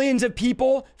billions of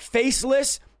people,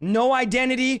 faceless, no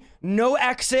identity, no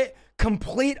exit,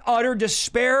 complete, utter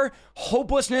despair,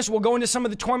 hopelessness. We'll go into some of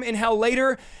the torment in hell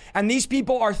later. And these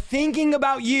people are thinking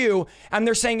about you, and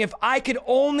they're saying, if I could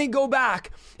only go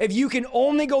back, if you can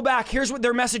only go back, here's what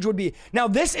their message would be. Now,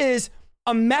 this is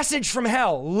a message from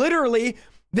hell. Literally,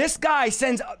 this guy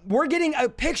sends, we're getting a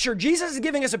picture. Jesus is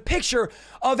giving us a picture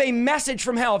of a message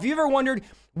from hell. If you ever wondered,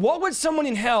 what would someone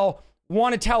in hell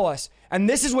want to tell us? And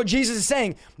this is what Jesus is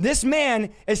saying. This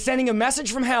man is sending a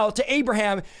message from hell to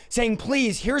Abraham saying,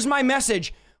 please, here's my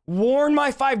message. Warn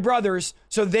my 5 brothers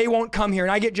so they won't come here.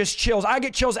 And I get just chills. I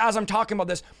get chills as I'm talking about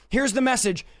this. Here's the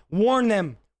message. Warn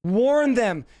them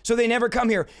so they never come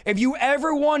here. If you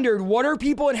ever wondered, what are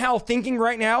people in hell thinking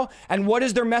right now? And what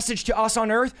is their message to us on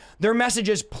earth? Their message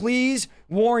is, please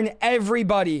warn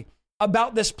everybody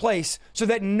about this place so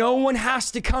that no one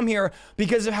has to come here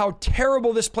because of how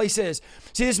terrible this place is.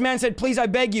 See, this man said, please, I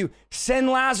beg you, send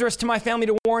Lazarus to my family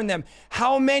to warn them.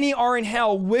 How many are in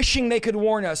hell wishing they could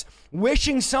warn us,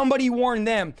 wishing somebody warned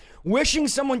them, wishing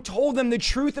someone told them the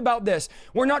truth about this?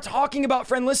 We're not talking about,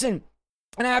 friend, listen,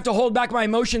 and I have to hold back my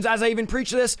emotions as I even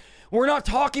preach this. We're not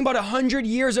talking about 100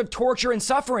 years of torture and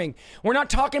suffering. We're not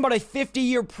talking about a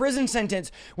 50-year prison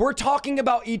sentence. We're talking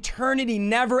about eternity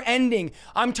never ending.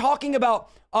 I'm talking about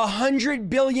 100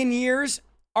 billion years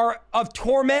of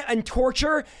torment and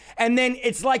torture, and then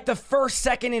it's like the first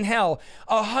second in hell.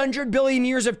 100 billion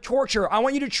years of torture. I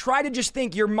want you to try to just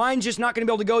think, your mind's just not going to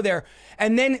be able to go there.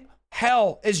 And then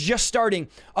hell is just starting.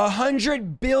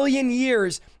 100 billion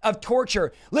years of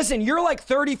torture. Listen, you're like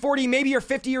 30, 40, maybe you're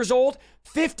 50 years old.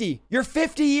 50. You're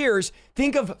 50 years.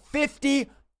 Think of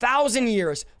 50,000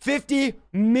 years, 50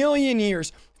 million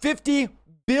years, 50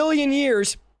 billion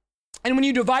years. And when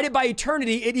you divide it by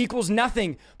eternity, it equals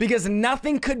nothing, because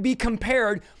nothing could be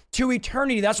compared to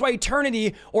eternity. That's why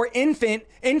eternity or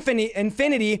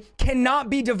infinity cannot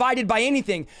be divided by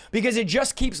anything, because it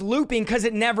just keeps looping because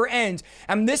it never ends.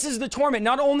 And this is the torment.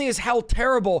 Not only is hell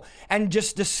terrible and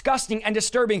just disgusting and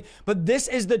disturbing, but this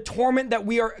is the torment that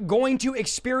we are going to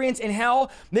experience in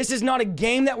hell. This is not a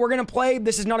game that we're going to play.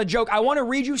 This is not a joke. I want to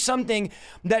read you something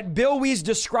that Bill Wiese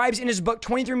describes in his book,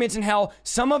 23 Minutes in Hell,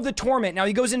 some of the torment. Now,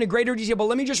 he goes into greater detail, but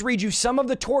let me just read you some of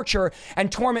the torture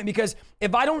and torment, because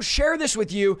if I don't share this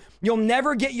with you, you'll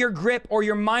never get your grip or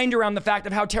your mind around the fact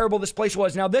of how terrible this place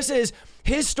was. Now, this is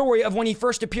his story of when he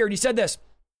first appeared. He said this: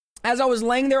 as I was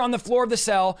laying there on the floor of the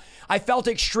cell, I felt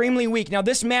extremely weak. Now,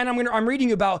 this man I'm reading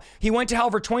you about, he went to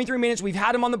hell for 23 minutes. We've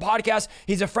had him on the podcast.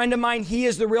 He's a friend of mine. He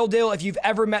is the real deal. If you've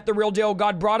ever met the real deal,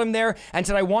 God brought him there and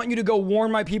said, I want you to go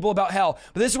warn my people about hell.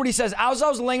 But this is what he says: as I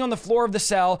was laying on the floor of the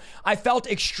cell, I felt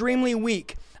extremely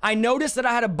weak. I noticed that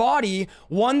I had a body,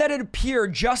 one that had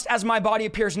appeared just as my body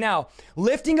appears now.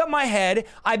 Lifting up my head,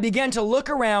 I began to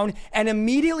look around, and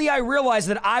immediately I realized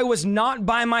that I was not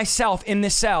by myself in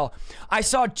this cell. I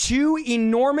saw 2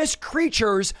 enormous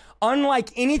creatures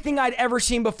unlike anything I'd ever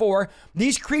seen before.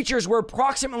 These creatures were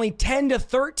approximately 10 to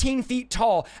 13 feet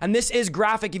tall, and this is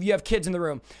graphic if you have kids in the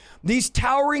room. These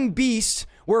towering beasts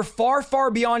were far, far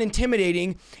beyond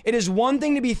intimidating. It is one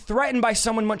thing to be threatened by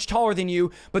someone much taller than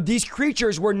you, but these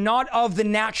creatures were not of the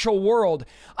natural world.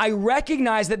 I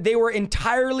recognized that they were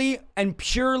entirely and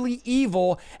purely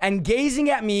evil and gazing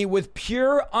at me with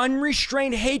pure,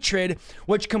 unrestrained hatred,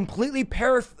 which completely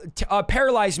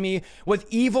paralyzed me with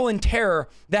evil and terror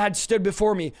that had stood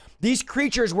before me. These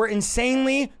creatures were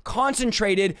insanely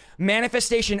concentrated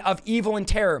manifestation of evil and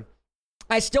terror.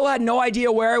 I still had no idea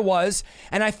where I was,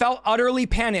 and I felt utterly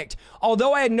panicked.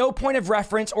 Although I had no point of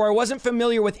reference, or I wasn't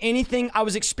familiar with anything I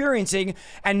was experiencing,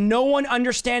 and no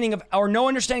understanding of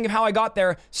how I got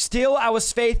there, still I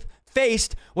was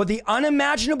faced with the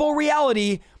unimaginable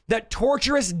reality that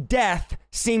torturous death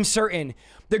seemed certain.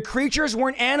 The creatures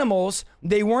weren't animals,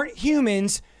 they weren't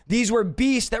humans, These were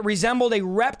beasts that resembled a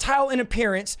reptile in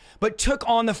appearance, but took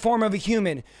on the form of a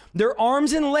human. Their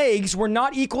arms and legs were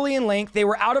not equally in length. They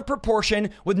were out of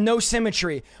proportion with no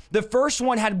symmetry. The first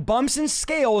one had bumps and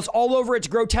scales all over its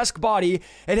grotesque body.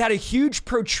 It had a huge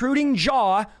protruding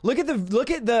jaw. Look at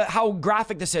the how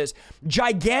graphic this is.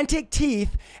 Gigantic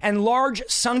teeth and large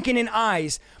sunken-in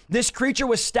eyes. This creature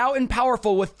was stout and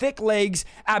powerful with thick legs,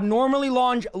 abnormally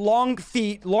large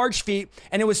feet,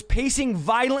 and it was pacing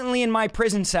violently in my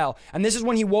prison cell. And this is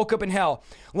when he woke up in hell.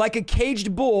 Like a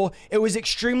caged bull, it was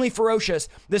extremely ferocious.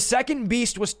 The second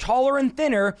beast was taller and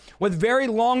thinner, with very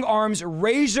long arms.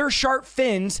 Razor-sharp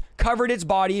fins covered its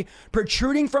body.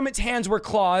 Protruding from its hands were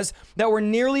claws that were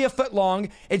nearly a foot long.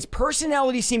 Its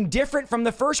personality seemed different from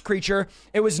the first creature.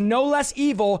 It was no less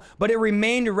evil, but it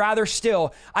remained rather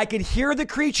still. I could hear the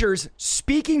creatures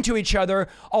speaking to each other,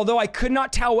 although I could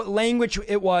not tell what language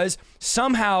it was.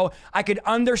 Somehow, I could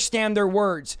understand their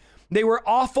words. They were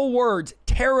awful words,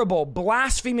 terrible,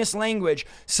 blasphemous language.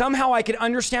 Somehow I could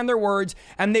understand their words,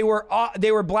 and they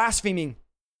were blaspheming.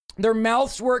 Their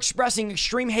mouths were expressing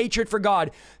extreme hatred for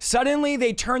God. Suddenly,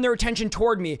 they turned their attention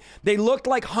toward me. They looked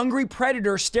like hungry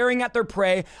predators staring at their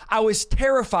prey. I was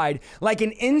terrified. Like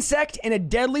an insect in a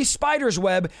deadly spider's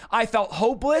web, I felt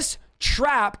hopeless,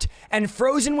 trapped, and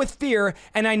frozen with fear,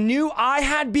 and I knew I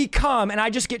had become, and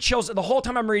I just get chills the whole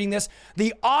time I'm reading this,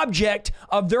 the object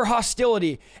of their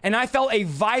hostility. And I felt a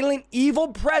violent, evil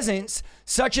presence,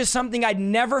 such as something I'd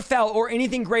never felt or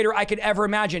anything greater I could ever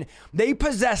imagine. They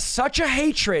possessed such a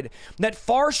hatred that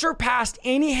far surpassed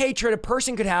any hatred a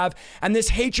person could have, and this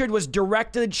hatred was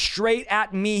directed straight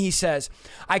at me, he says.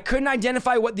 I couldn't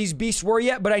identify what these beasts were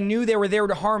yet, but I knew they were there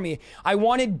to harm me. I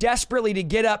wanted desperately to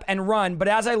get up and run, but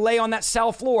as I lay on that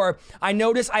cell floor, I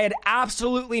noticed I had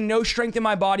absolutely no strength in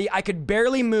my body. I could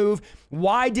barely move.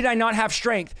 Why did I not have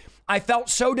strength? I felt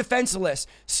so defenseless.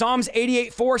 Psalms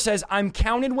 88:4 says, I'm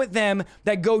counted with them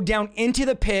that go down into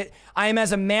the pit. I am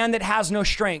as a man that has no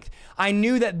strength. I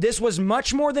knew that this was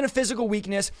much more than a physical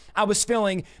weakness I was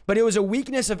feeling, but it was a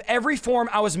weakness of every form.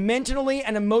 I was mentally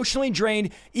and emotionally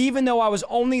drained, even though I was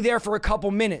only there for a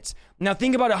couple minutes. Now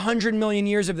think about 100 million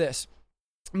years of this.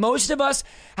 Most of us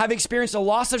have experienced a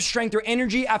loss of strength or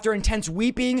energy after intense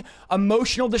weeping,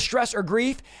 emotional distress, or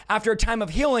grief. After a time of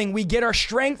healing, we get our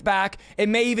strength back. It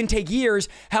may even take years.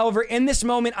 However, in this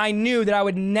moment, I knew that I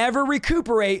would never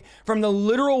recuperate from the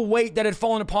literal weight that had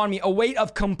fallen upon me, a weight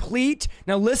of complete,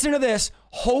 now listen to this,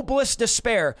 hopeless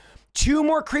despair. 2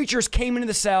 more creatures came into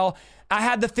the cell. I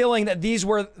had the feeling that these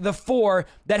were the 4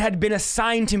 that had been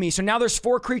assigned to me. So now there's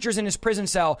 4 creatures in his prison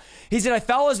cell. He said, I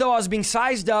felt as though I was being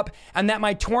sized up and that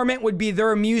my torment would be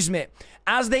their amusement.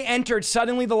 As they entered,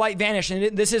 suddenly the light vanished,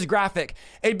 and this is graphic.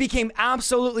 It became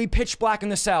absolutely pitch black in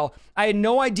the cell. I had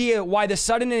no idea why the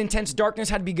sudden and intense darkness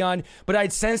had begun, but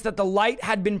I'd sensed that the light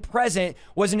had been present,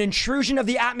 was an intrusion of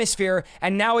the atmosphere,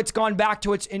 and now it's gone back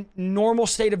to its normal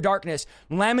state of darkness.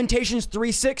 Lamentations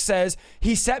 3:6 says,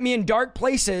 He set me in dark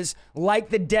places like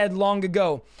the dead long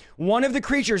ago. One of the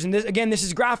creatures, and this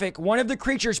is graphic, one of the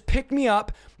creatures picked me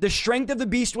up. The strength of the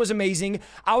beast was amazing.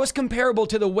 I was comparable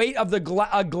to the weight of a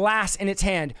glass in its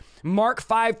hand. Mark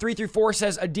 5:3-4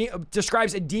 says,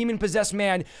 describes a demon-possessed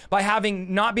man by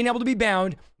having not been able to be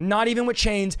bound, not even with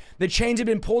chains. The chains had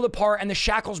been pulled apart and the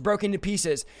shackles broken to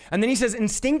pieces. And then he says,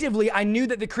 instinctively, I knew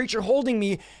that the creature holding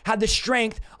me had the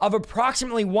strength of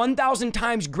approximately 1,000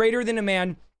 times greater than a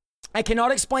man. I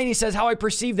cannot explain, he says, how I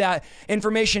perceived that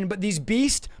information, but these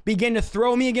beasts began to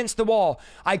throw me against the wall.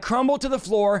 I crumbled to the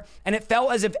floor, and it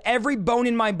felt as if every bone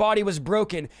in my body was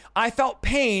broken. I felt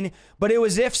pain, but it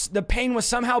was as if the pain was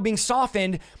somehow being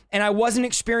softened, and I wasn't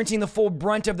experiencing the full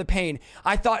brunt of the pain.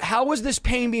 I thought, how was this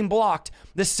pain being blocked?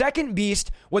 The second beast,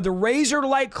 with the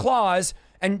razor-like claws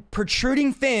and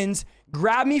protruding fins,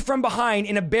 grabbed me from behind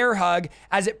in a bear hug.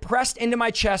 As it pressed into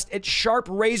my chest, its sharp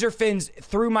razor fins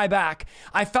through my back.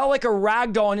 I felt like a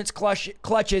rag doll in its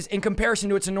clutches in comparison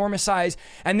to its enormous size.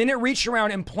 And then it reached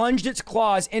around and plunged its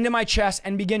claws into my chest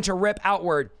and began to rip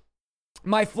outward.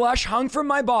 My flesh hung from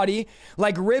my body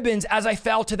like ribbons as I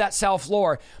fell to that cell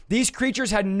floor. These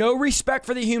creatures had no respect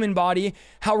for the human body,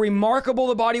 how remarkable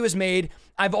the body was made.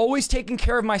 I've always taken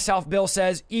care of myself, Bill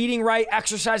says, eating right,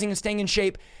 exercising, and staying in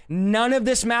shape. None of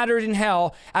this mattered in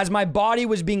hell as my body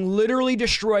was being literally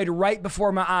destroyed right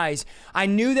before my eyes. I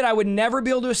knew that I would never be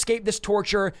able to escape this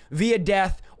torture via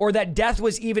death, or that death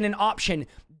was even an option.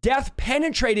 Death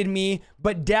penetrated me,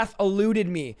 but death eluded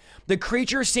me. The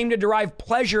creatures seemed to derive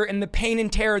pleasure in the pain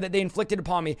and terror that they inflicted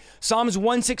upon me. Psalms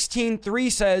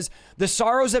 116:3 says, the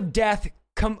sorrows of death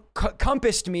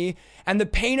compassed me, and the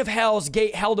pain of hell's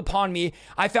gate held upon me.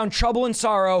 I found trouble and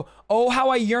sorrow. Oh, how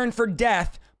I yearned for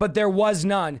death, but there was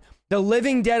none. The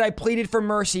living dead I pleaded for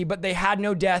mercy, but they had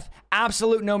no death,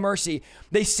 absolute no mercy.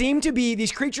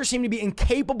 These creatures seem to be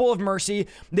incapable of mercy.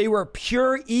 They were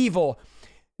pure evil.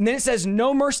 And then it says,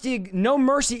 no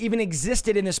mercy even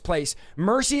existed in this place.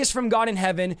 Mercy is from God in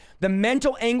heaven. The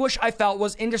mental anguish I felt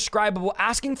was indescribable.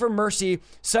 Asking for mercy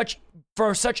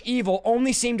for such evil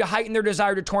only seemed to heighten their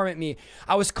desire to torment me.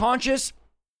 I was conscious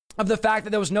of the fact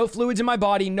that there was no fluids in my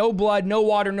body, no blood, no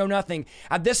water, no nothing.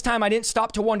 At this time, I didn't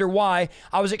stop to wonder why.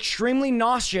 I was extremely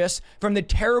nauseous from the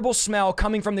terrible smell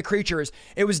coming from the creatures.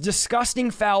 It was disgusting,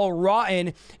 foul, rotten.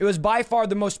 It was by far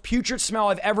the most putrid smell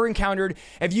I've ever encountered.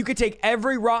 If you could take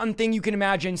every rotten thing you can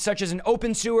imagine, such as an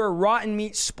open sewer, rotten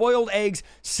meat, spoiled eggs,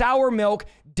 sour milk,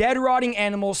 dead rotting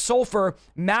animals, sulfur,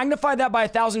 magnify that by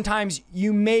 1,000 times,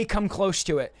 you may come close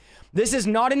to it. This is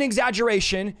not an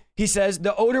exaggeration. He says,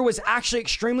 the odor was actually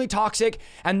extremely toxic,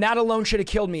 and that alone should have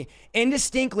killed me.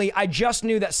 Indistinctly, I just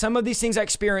knew that some of these things I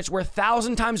experienced were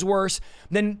 1,000 times worse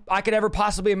than I could ever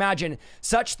possibly imagine.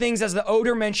 Such things as the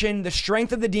odor mentioned, the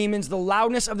strength of the demons, the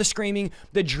loudness of the screaming,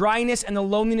 the dryness and the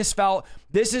loneliness felt.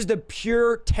 This is the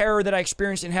pure terror that I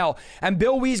experienced in hell. And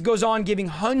Bill Wiese goes on giving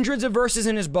hundreds of verses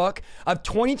in his book of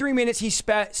 23 minutes he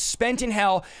spent in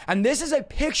hell. And this is a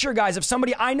picture, guys, of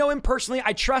somebody, I know him personally,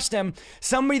 I trust him,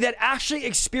 somebody that actually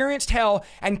experienced hell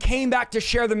and came back to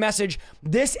share the message.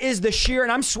 This is the sheer,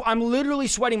 and I'm literally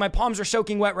sweating. My palms are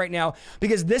soaking wet right now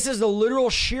because this is the literal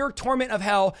sheer torment of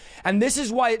hell. And this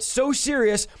is why it's so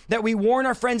serious that we warn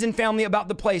our friends and family about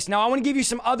the place. Now, I want to give you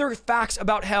some other facts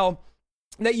about hell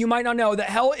that you might not know, that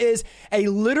hell is a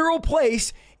literal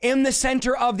place in the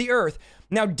center of the earth.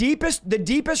 Now, the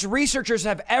deepest researchers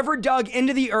have ever dug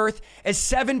into the earth is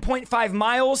 7.5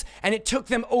 miles, and it took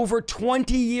them over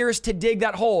 20 years to dig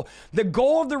that hole. The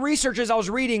goal of the researchers I was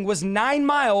reading was 9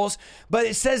 miles, but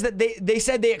it says that they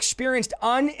said they experienced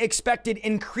unexpected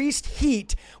increased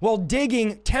heat while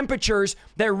digging. Temperatures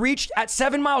that reached at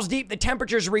 7 miles deep, the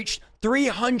temperatures reached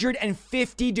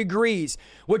 350 degrees,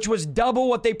 which was double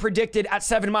what they predicted at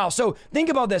 7 miles. So think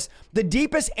about this. The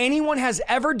deepest anyone has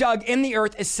ever dug in the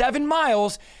earth is 7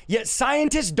 miles, yet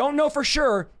scientists don't know for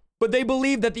sure, but they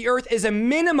believe that the earth is a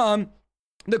minimum,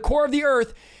 the core of the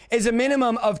earth is a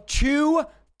minimum of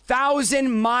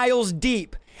 2,000 miles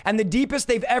deep. And the deepest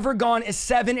they've ever gone is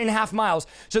 7.5 miles.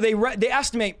 So they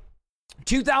estimate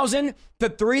 2,000 to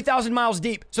 3,000 miles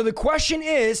deep. So the question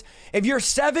is, if you're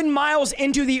 7 miles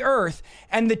into the earth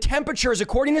and the temperatures,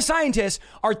 according to scientists,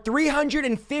 are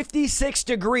 356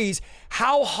 degrees,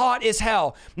 how hot is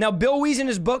hell? Now, Bill Wiese in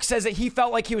his book says that he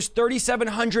felt like he was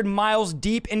 3,700 miles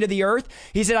deep into the earth.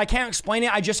 He said, I can't explain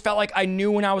it. I just felt like I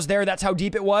knew when I was there, that's how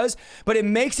deep it was. But it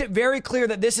makes it very clear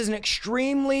that this is an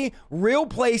extremely real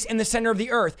place in the center of the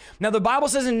earth. Now, the Bible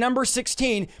says in Numbers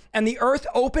 16, and the earth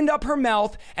opened up her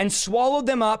mouth and swallowed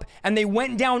them up, and they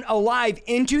went down alive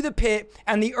into the pit,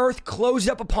 and the earth closed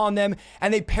up upon them,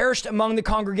 and they perished among the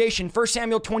congregation. 1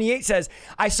 Samuel 28 says,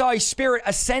 I saw a spirit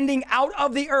ascending out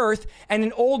of the earth, and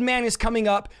an old man is coming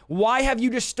up. Why have you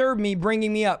disturbed me,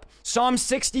 bringing me up? Psalm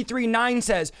 63:9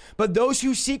 says, but those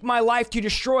who seek my life to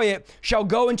destroy it shall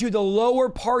go into the lower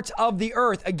parts of the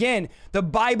earth. Again, the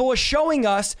Bible is showing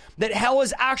us that hell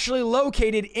is actually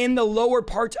located in the lower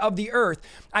parts of the earth.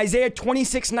 Isaiah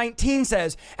 26:19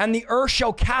 says, and the earth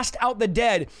shall cast out the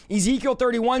dead. Ezekiel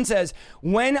 31 says,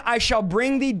 when I shall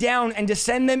bring thee down and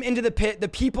descend them into the pit, the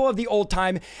people of the old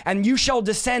time, and you shall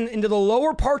descend into the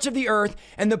lower parts of the earth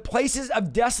and the places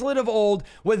of desolate of old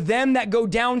with them that go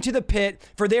down to the pit,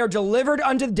 for they are delivered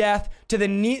unto death to the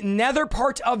nether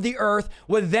part of the earth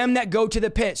with them that go to the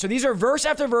pit. So these are verse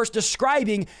after verse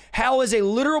describing hell is a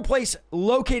literal place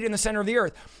located in the center of the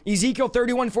earth. Ezekiel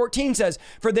 31:14 says,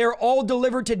 for they're all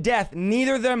delivered to death,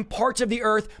 neither them parts of the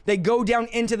earth, they go down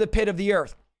into the pit of the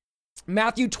earth.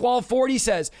 Matthew 12:40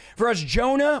 says, for as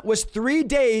Jonah was 3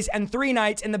 days and 3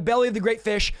 nights in the belly of the great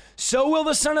fish, so will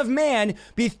the Son of Man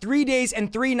be 3 days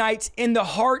and 3 nights in the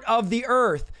heart of the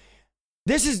earth.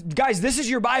 This is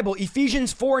your Bible.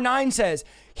 Ephesians 4:9 says,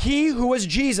 he who was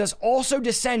Jesus also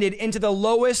descended into the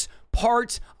lowest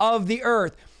parts of the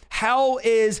earth. Hell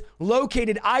is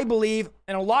located, I believe,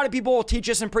 and a lot of people will teach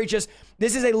us and preach us,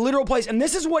 this is a literal place. And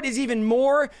this is what is even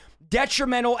more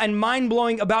detrimental and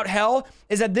mind-blowing about hell,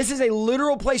 is that this is a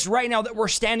literal place right now that we're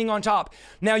standing on top.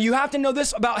 Now, you have to know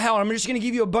this about hell. I'm just going to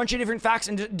give you a bunch of different facts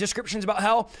and descriptions about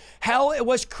hell. Hell, it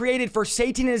was created for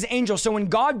Satan and his angels. So when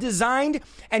God designed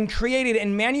and created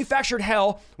and manufactured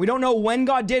hell, we don't know when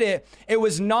God did it. It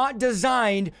was not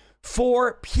designed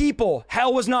for people.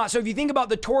 Hell was not. So if you think about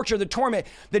the torture, the torment,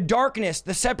 the darkness,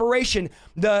 the separation,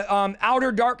 the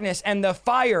outer darkness and the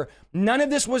fire, none of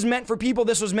this was meant for people.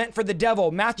 This was meant for the devil.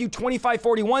 Matthew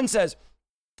 25:41 says,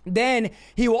 Then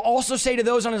he will also say to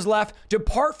those on his left,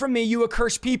 depart from me, you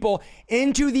accursed people,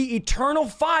 into the eternal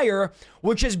fire,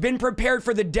 which has been prepared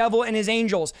for the devil and his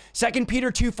angels. 2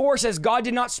 Peter 2:4 says, God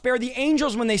did not spare the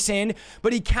angels when they sinned,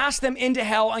 but he cast them into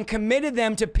hell and committed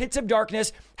them to pits of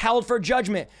darkness, held for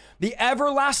judgment. The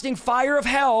everlasting fire of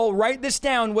hell, write this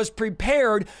down, was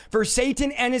prepared for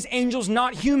Satan and his angels,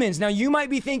 not humans. Now you might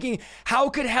be thinking, how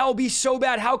could hell be so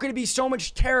bad? How could it be so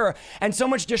much terror and so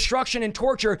much destruction and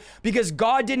torture? Because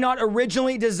God did not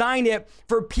originally design it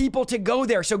for people to go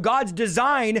there. So God's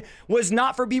design was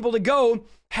not for people to go.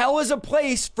 Hell is a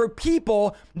place for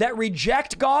people that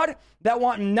reject God, that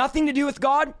want nothing to do with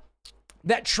God,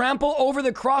 that trample over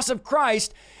the cross of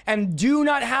Christ and do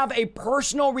not have a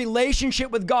personal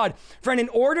relationship with God. Friend, in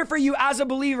order for you as a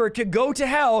believer to go to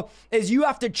hell, is you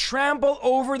have to trample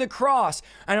over the cross.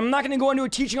 And I'm not going to go into a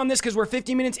teaching on this because we're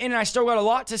 50 minutes in and I still got a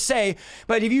lot to say.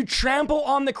 But if you trample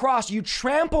on the cross, you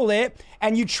trample it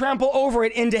and you trample over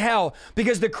it into hell,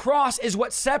 because the cross is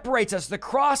what separates us. The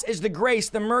cross is the grace,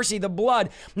 the mercy, the blood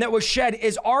that was shed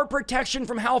is our protection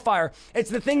from hellfire.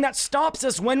 It's the thing that stops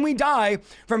us when we die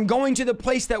from going to the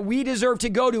place that we deserve to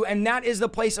go to, and that is the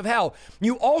place of hell.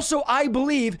 You also, I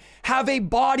believe, have a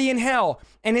body in hell,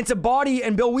 and it's a body,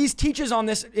 and Bill Weiss teaches on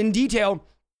this in detail,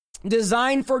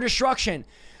 designed for destruction.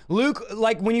 Luke,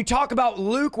 like when you talk about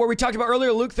Luke, where we talked about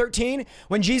earlier, Luke 13,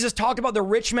 when Jesus talked about the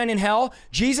rich men in hell,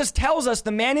 Jesus tells us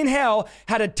the man in hell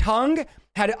had a tongue,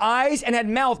 had eyes, and had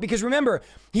mouth, because remember,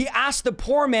 he asked the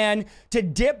poor man to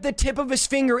dip the tip of his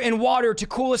finger in water to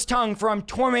cool his tongue, for I'm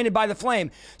tormented by the flame.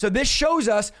 So this shows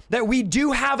us that we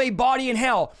do have a body in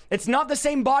hell. It's not the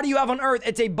same body you have on earth.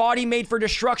 It's a body made for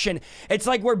destruction. It's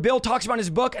like where Bill talks about in his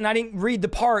book, and I didn't read the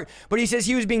part, but he says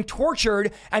he was being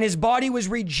tortured and his body was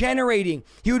regenerating.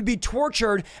 He would be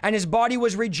tortured and his body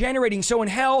was regenerating. So in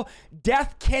hell,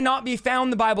 death cannot be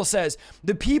found, the Bible says.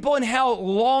 The people in hell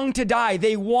long to die.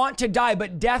 They want to die,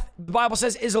 but death, the Bible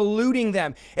says, is eluding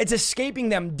them. It's escaping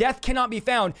them. Death cannot be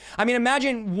found. I mean,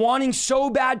 imagine wanting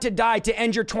so bad to die to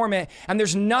end your torment, and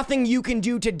there's nothing you can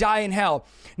do to die in hell.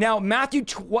 Now, Matthew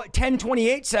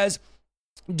 10:28 says,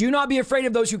 do not be afraid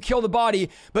of those who kill the body,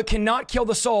 but cannot kill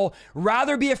the soul.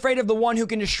 Rather be afraid of the one who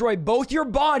can destroy both your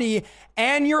body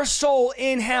and your soul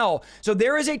in hell. So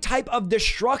there is a type of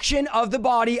destruction of the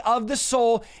body, of the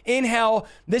soul in hell.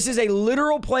 This is a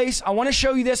literal place. I want to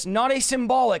show you this, not a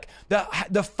symbolic.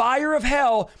 The fire of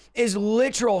hell is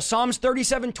literal. Psalms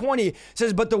 37:20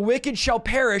 says, but the wicked shall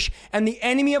perish, and the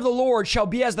enemy of the Lord shall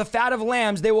be as the fat of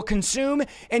lambs. They will consume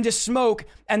into smoke,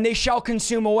 and they shall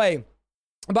consume away.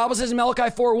 The Bible says in Malachi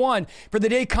 4:1, for the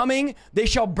day coming, they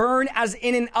shall burn as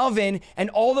in an oven, and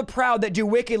all the proud that do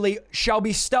wickedly shall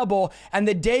be stubble, and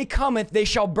the day cometh, they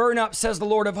shall burn up, says the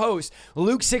Lord of hosts.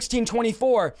 Luke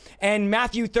 16:24 and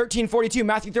Matthew 13:42.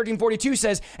 Matthew 13:42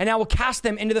 says, and I will cast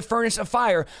them into the furnace of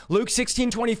fire. Luke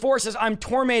 16:24 says, I'm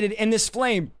tormented in this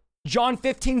flame. John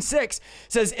 15:6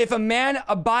 says, if a man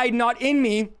abide not in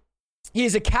me, he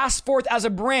is cast forth as a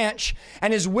branch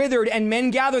and is withered, and men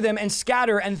gather them and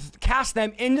scatter and cast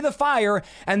them into the fire,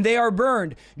 and they are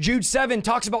burned. Jude 7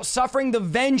 talks about suffering the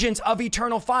vengeance of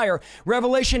eternal fire.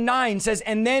 Revelation 9 says,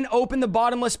 and then open the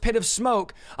bottomless pit of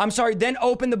smoke. Then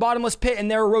open the bottomless pit, and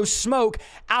there arose smoke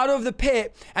out of the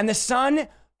pit, and the sun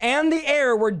and the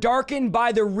air were darkened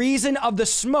by the reason of the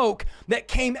smoke that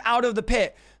came out of the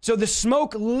pit. So the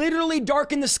smoke literally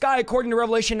darkened the sky, according to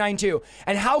Revelation 9:2.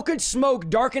 And how could smoke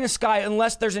darken a sky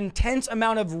unless there's an intense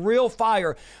amount of real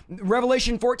fire?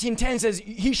 Revelation 14:10 says,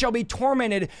 he shall be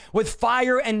tormented with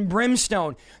fire and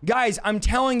brimstone. Guys, I'm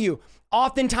telling you,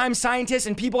 oftentimes scientists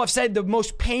and people have said the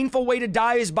most painful way to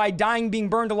die is by dying being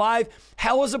burned alive.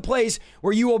 Hell is a place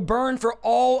where you will burn for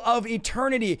all of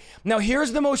eternity. Now,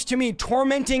 here's the most, to me,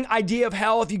 tormenting idea of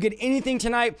hell. If you get anything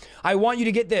tonight, I want you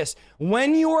to get this.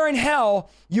 When you are in hell,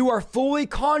 you are fully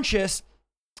conscious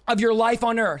of your life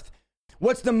on earth.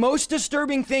 What's the most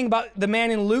disturbing thing about the man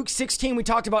in Luke 16 we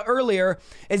talked about earlier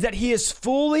is that he is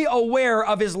fully aware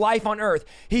of his life on earth.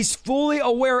 He's fully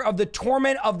aware of the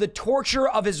torment, of the torture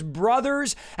of his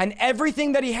brothers and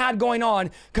everything that he had going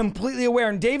on, completely aware.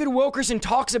 And David Wilkerson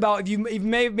talks about, if you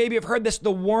maybe have heard this,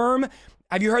 the worm.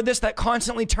 Have you heard this, that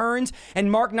constantly turns?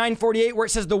 And Mark 9:48, where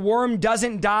it says the worm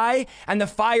doesn't die and the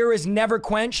fire is never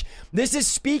quenched. This is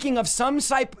speaking of some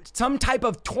type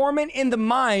of torment in the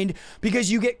mind,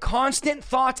 because you get constant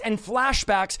thoughts and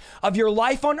flashbacks of your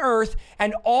life on earth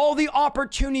and all the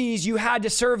opportunities you had to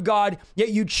serve God, yet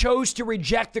you chose to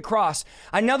reject the cross.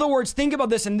 In other words, think about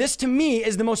this, and this to me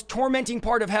is the most tormenting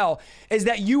part of hell, is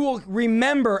that you will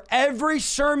remember every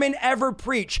sermon ever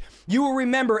preached. You will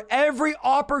remember every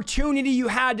opportunity you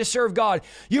had to serve God.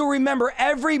 You'll remember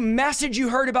every message you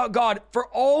heard about God for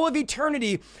all of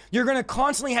eternity. You're going to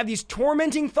constantly have these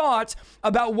tormenting thoughts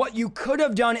about what you could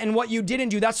have done and what you didn't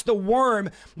do. That's the worm.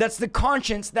 That's the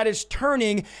conscience that is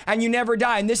turning, and you never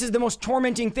die. And this is the most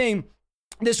tormenting thing.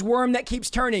 This worm that keeps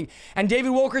turning. And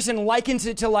David Wilkerson likens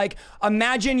it to like,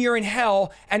 imagine you're in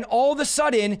hell and all of a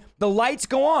sudden the lights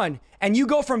go on and you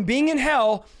go from being in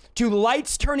hell to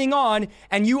lights turning on,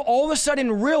 and you all of a sudden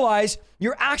realize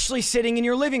you're actually sitting in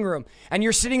your living room. And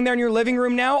you're sitting there in your living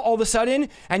room now all of a sudden,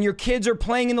 and your kids are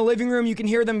playing in the living room. You can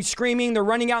hear them screaming. They're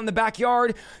running out in the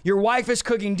backyard. Your wife is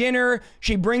cooking dinner.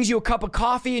 She brings you a cup of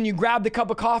coffee, and you grab the cup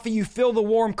of coffee. You feel the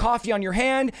warm coffee on your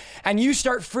hand, and you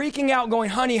start freaking out going,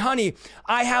 honey,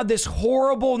 I had this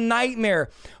horrible nightmare.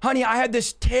 Honey, I had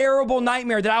this terrible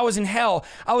nightmare that I was in hell.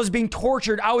 I was being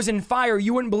tortured. I was in fire.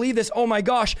 You wouldn't believe this. Oh my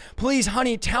gosh. Please,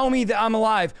 honey, tell me that I'm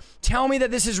alive. Tell me that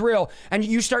this is real. And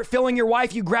you start feeling your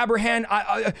wife. You grab her hand.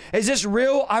 Is this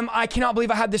real? I cannot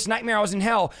believe I had this nightmare. I was in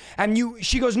hell. And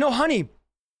she goes, no, honey,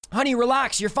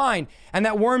 relax. You're fine. And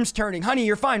that worm's turning. Honey,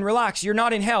 you're fine. Relax. You're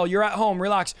not in hell. You're at home.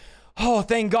 Relax. Oh,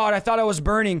 thank God. I thought I was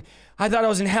burning. I thought I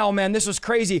was in hell, man. This was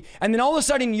crazy. And then all of a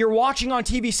sudden you're watching on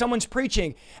TV, someone's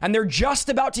preaching and they're just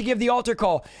about to give the altar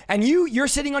call. And you're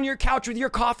sitting on your couch with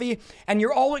your coffee and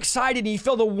you're all excited and you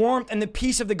feel the warmth and the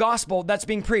peace of the gospel that's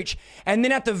being preached. And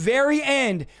then at the very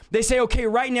end, they say, okay,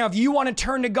 right now, if you want to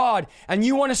turn to God and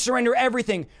you want to surrender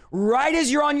everything, right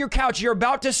as you're on your couch, you're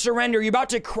about to surrender. You're about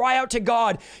to cry out to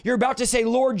God. You're about to say,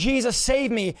 Lord Jesus,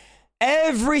 save me.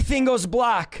 Everything goes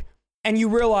black and you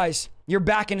realize you're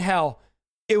back in hell.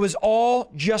 It was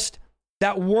all just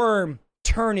that worm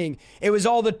turning. It was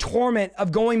all the torment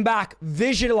of going back,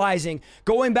 visualizing,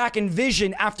 going back in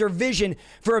vision after vision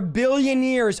for 1 billion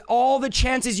years, all the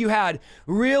chances you had,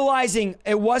 realizing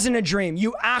it wasn't a dream.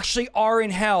 You actually are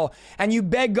in hell. And you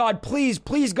beg God, please,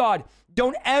 God,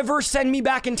 don't ever send me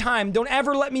back in time. Don't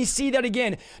ever let me see that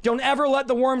again. Don't ever let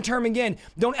the worm turn again.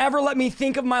 Don't ever let me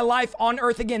think of my life on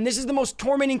earth again. This is the most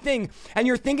tormenting thing. And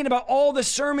you're thinking about all the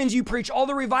sermons you preach, all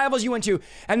the revivals you went to.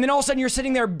 And then all of a sudden you're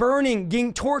sitting there burning,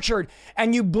 getting tortured,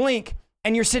 and you blink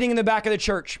and you're sitting in the back of the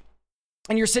church.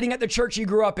 And you're sitting at the church you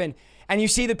grew up in and you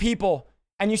see the people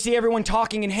and you see everyone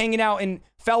talking and hanging out and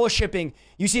fellowshipping.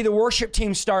 You see the worship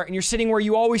team start and you're sitting where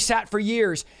you always sat for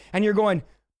years and you're going,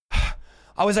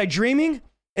 was I dreaming?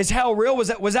 Is hell real? Was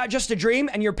that just a dream?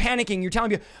 And you're panicking. You're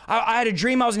telling me, I had a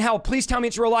dream I was in hell. Please tell me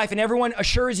it's real life. And everyone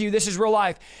assures you this is real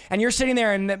life. And you're sitting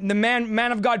there and the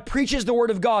man of God preaches the word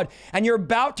of God. And you're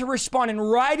about to respond.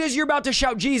 And right as you're about to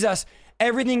shout Jesus,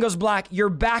 everything goes black. You're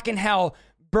back in hell,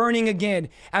 burning again.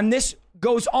 And this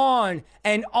goes on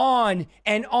and on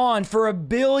and on. For 1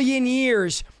 billion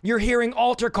years, you're hearing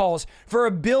altar calls. For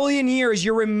 1 billion years,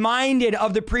 you're reminded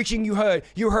of the preaching you heard.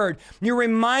 You're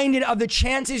reminded of the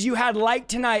chances you had like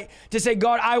tonight to say,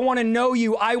 God, I want to know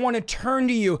you. I want to turn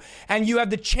to you. And you have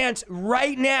the chance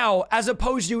right now, as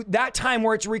opposed to that time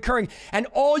where it's recurring. And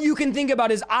all you can think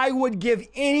about is, I would give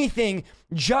anything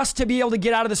just to be able to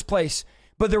get out of this place.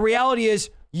 But the reality is,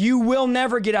 you will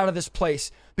never get out of this place,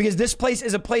 because this place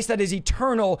is a place that is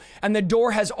eternal and the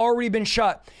door has already been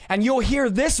shut. And you'll hear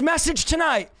this message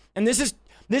tonight. And this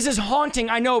is haunting,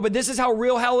 I know, but this is how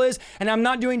real hell is. And I'm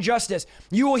not doing justice.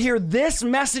 You will hear this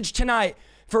message tonight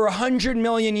for 100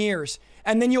 million years.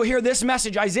 And then you'll hear this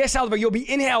message, Isaiah Saldivar, you'll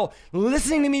be in hell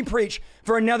listening to me preach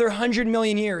for another 100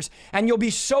 million years. And you'll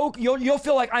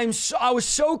feel like I was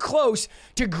so close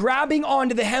to grabbing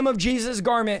onto the hem of Jesus'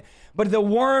 garment, but the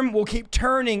worm will keep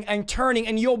turning and turning,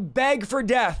 and you'll beg for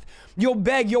death.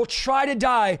 You'll try to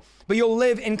die, but you'll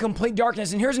live in complete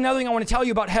darkness. And here's another thing I want to tell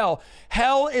you about hell.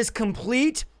 Hell is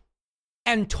complete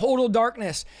and total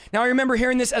darkness. Now, I remember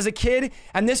hearing this as a kid,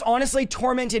 and this honestly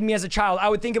tormented me as a child. I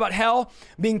would think about hell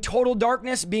being total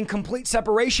darkness, being complete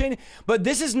separation, but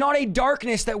this is not a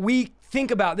darkness that we think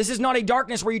about. This is not a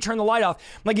darkness where you turn the light off.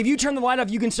 Like if you turn the light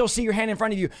off, you can still see your hand in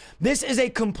front of you. This is a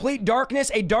complete darkness,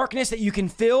 a darkness that you can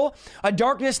feel, a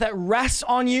darkness that rests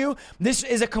on you. This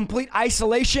is a complete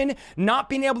isolation, not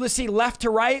being able to see left to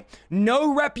right,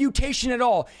 no reputation at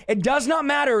all. It does not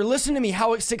matter, listen to me,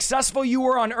 how successful you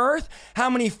were on earth, how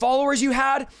many followers you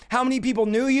had, how many people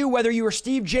knew you, whether you were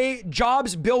Steve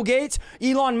Jobs, Bill Gates,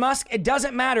 Elon Musk, it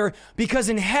doesn't matter, because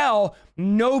in hell,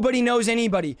 nobody knows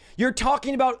anybody. You're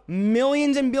talking about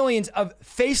millions and billions of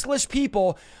faceless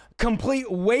people,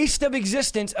 complete waste of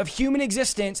existence, of human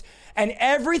existence, and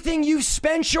everything you've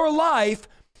spent your life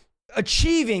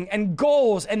achieving and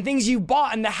goals and things you've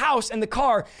bought and the house and the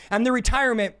car and the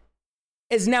retirement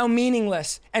is now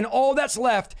meaningless. And all that's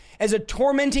left is a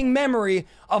tormenting memory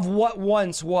of what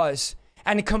once was,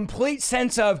 and a complete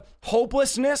sense of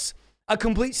hopelessness, a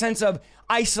complete sense of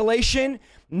isolation,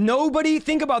 nobody,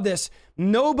 think about this,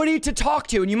 nobody to talk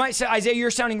to. And you might say, Isaiah,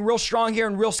 you're sounding real strong here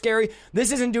and real scary.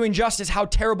 This isn't doing justice how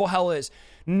terrible hell is.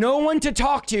 No one to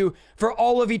talk to for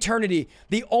all of eternity.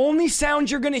 The only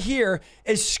sound you're going to hear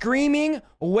is screaming,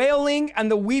 wailing, and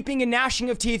the weeping and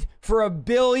gnashing of teeth for 1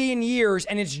 billion years.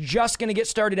 And it's just going to get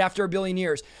started after 1 billion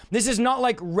years. This is not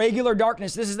like regular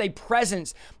darkness. This is a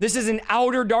presence. This is an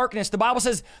outer darkness. The Bible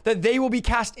says that they will be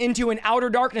cast into an outer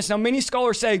darkness. Now, many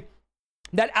scholars say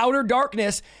that outer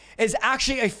darkness is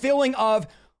actually a feeling of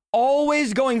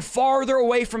always going farther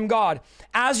away from God.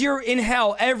 As you're in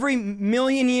hell, every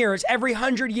million years, every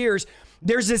 100 years,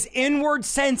 there's this inward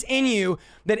sense in you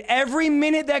that every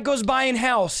minute that goes by in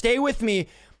hell, stay with me,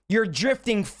 you're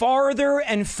drifting farther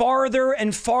and farther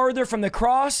and farther from the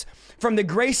cross, from the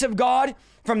grace of God,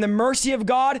 from the mercy of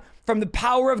God, from the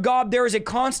power of God. There is a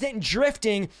constant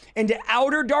drifting into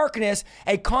outer darkness,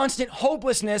 a constant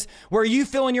hopelessness where you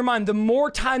feel in your mind, the more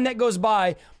time that goes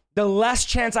by, the less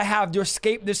chance I have to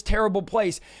escape this terrible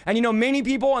place. And you know, many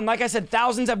people, and like I said,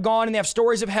 thousands have gone and they have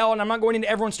stories of hell, and I'm not going into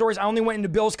everyone's stories. I only went into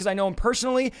Bill's because I know him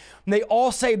personally. And they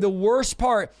all say the worst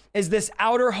part is this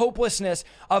outer hopelessness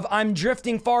of I'm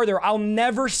drifting farther. I'll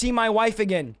never see my wife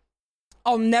again.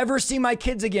 I'll never see my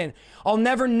kids again. I'll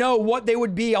never know what they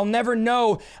would be. I'll never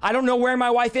know. I don't know where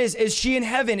my wife is. Is she in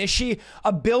heaven? Is she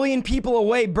 1 billion people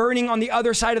away burning on the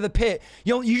other side of the pit?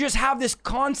 You just have this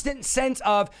constant sense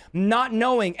of not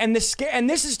knowing. And this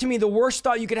is to me the worst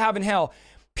thought you could have in hell.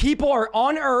 People are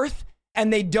on earth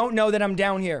and they don't know that I'm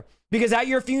down here. Because at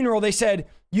your funeral, they said,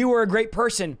 you were a great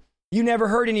person. You never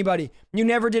hurt anybody. You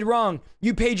never did wrong.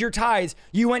 You paid your tithes.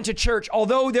 You went to church.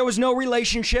 Although there was no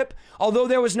relationship, although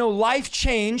there was no life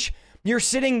change, you're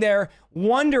sitting there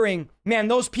wondering, man,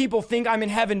 those people think I'm in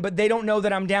heaven, but they don't know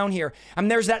that I'm down here. And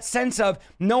there's that sense of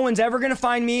no one's ever going to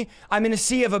find me. I'm in a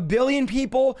sea of 1 billion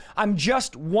people. I'm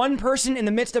just one person in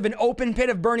the midst of an open pit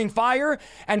of burning fire.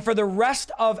 And for the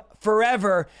rest of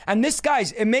forever. And this,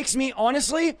 guys, it makes me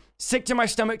honestly sick to my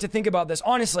stomach to think about this.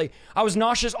 Honestly, I was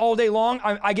nauseous all day long.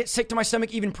 I get sick to my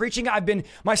stomach even preaching.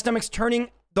 My stomach's turning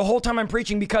the whole time I'm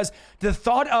preaching because the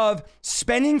thought of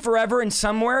spending forever in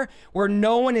somewhere where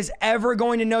no one is ever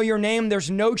going to know your name,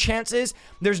 there's no chances,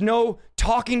 there's no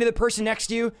talking to the person next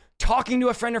to you, talking to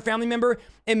a friend or family member,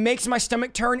 it makes my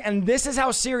stomach turn. And this is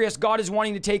how serious God is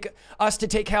wanting to take us to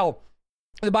take hell.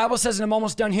 The Bible says, and I'm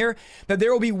almost done here, that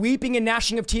there will be weeping and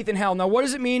gnashing of teeth in hell. Now, what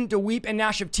does it mean to weep and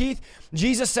gnash of teeth?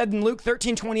 Jesus said in Luke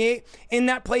 13:28, in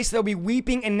that place there'll be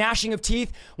weeping and gnashing of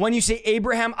teeth when you say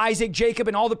Abraham, Isaac, Jacob,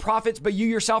 and all the prophets, but you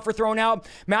yourself are thrown out.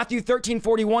 Matthew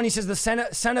 13:41, he says, the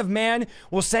Son of Man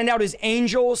will send out his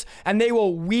angels, and they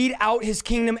will weed out his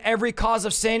kingdom every cause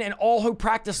of sin and all who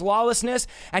practice lawlessness,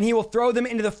 and he will throw them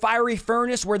into the fiery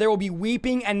furnace where there will be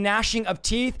weeping and gnashing of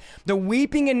teeth. The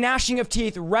weeping and gnashing of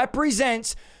teeth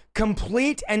represents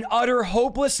complete and utter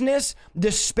hopelessness,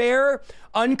 despair,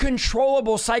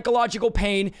 uncontrollable psychological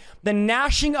pain. The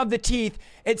gnashing of the teeth,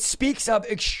 it speaks of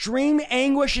extreme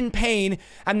anguish and pain.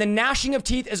 And the gnashing of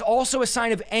teeth is also a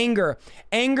sign of anger.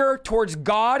 Anger towards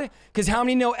God, because how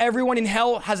many know everyone in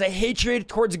hell has a hatred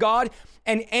towards God?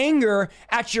 And anger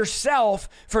at yourself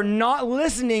for not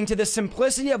listening to the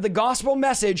simplicity of the gospel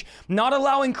message, not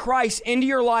allowing Christ into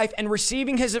your life and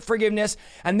receiving his forgiveness.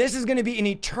 And this is going to be an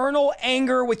eternal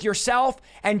anger with yourself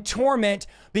and torment,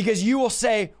 because you will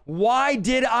say, why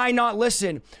did I not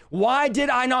listen? Why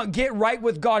did I not get right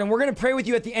with God? And we're going to pray with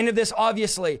you at the end of this,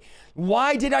 obviously.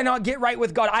 Why did I not get right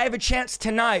with God? I have a chance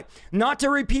tonight not to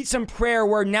repeat some prayer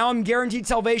where now I'm guaranteed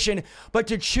salvation, but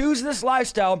to choose this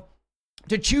lifestyle,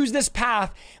 to choose this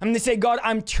path, and to say, God,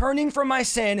 I'm turning from my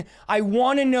sin. I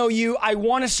want to know you. I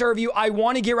want to serve you. I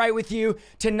want to get right with you.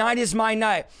 Tonight is my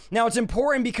night. Now, it's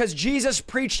important because Jesus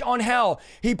preached on hell.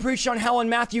 He preached on hell in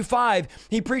Matthew 5.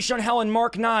 He preached on hell in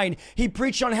Mark 9. He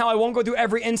preached on hell. I won't go through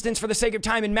every instance for the sake of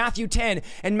time. In Matthew 10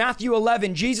 and Matthew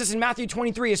 11, Jesus in Matthew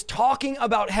 23 is talking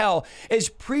about hell, is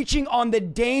preaching on the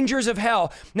dangers of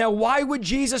hell. Now, why would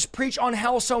Jesus preach on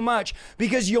hell so much?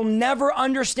 Because you'll never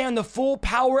understand the full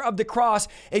power of the cross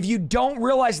if you don't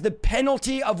realize the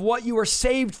penalty of what you were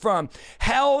saved from.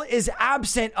 Hell is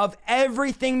absent of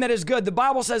everything that is good. The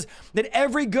Bible says that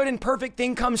every good and perfect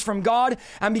thing comes from God,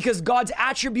 and because God's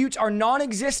attributes are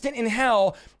non-existent in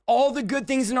hell, all the good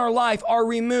things in our life are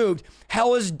removed.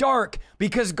 Hell is dark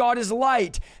because God is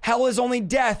light. Hell is only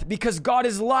death because God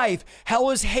is life. Hell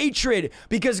is hatred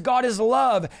because God is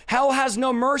love. Hell has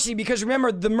no mercy because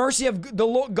remember, the mercy of the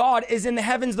Lord God is in the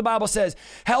heavens, the Bible says.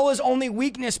 Hell is only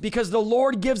weakness because the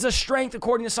Lord gives us strength,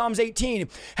 according to Psalms 18.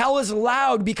 Hell is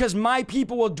loud because my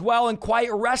people will dwell in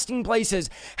quiet resting places.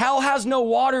 Hell has no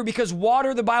water because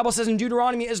water, the Bible says in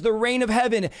Deuteronomy, is the rain of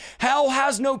heaven. Hell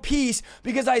has no peace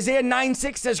because Isaiah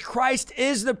 9:6 says Christ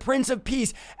is the Prince of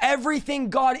Peace.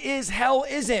 Everything God is, hell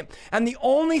isn't. And the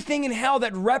only thing in hell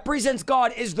that represents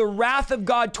God is the wrath of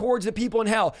God towards the people in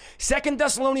hell. 2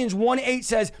 Thessalonians 1:8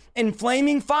 says, in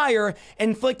flaming fire,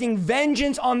 inflicting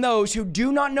vengeance on those who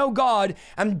do not know God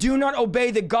and do not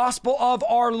obey the gospel of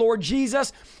our Lord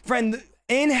Jesus. Friend,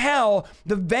 in hell,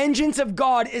 the vengeance of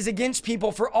God is against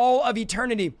people for all of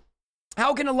eternity.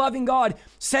 How can a loving God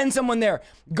send someone there?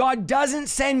 God doesn't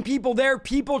send people there.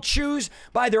 People choose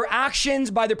by their actions,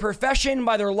 by their profession,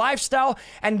 by their lifestyle,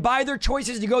 and by their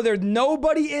choices to go there.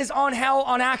 Nobody is on hell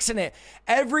on accident.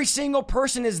 Every single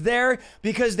person is there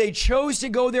because they chose to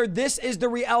go there. This is the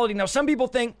reality. Now, some people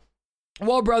think,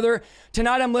 well, brother,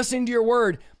 tonight I'm listening to your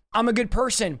word. I'm a good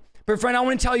person. But friend, I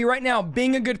want to tell you right now,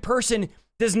 being a good person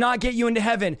does not get you into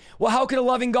heaven. Well, how could a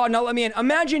loving God not let me in?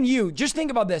 Imagine you, just think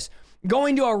about this,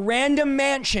 going to a random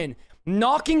mansion,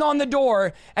 knocking on the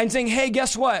door and saying, hey,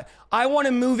 guess what? I want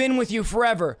to move in with you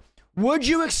forever. Would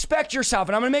you expect yourself,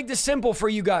 and I'm going to make this simple for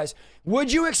you guys,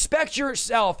 would you expect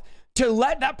yourself to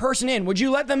let that person in? Would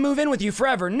you let them move in with you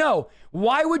forever? No.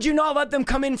 Why would you not let them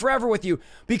come in forever with you?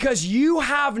 Because you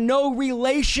have no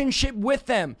relationship with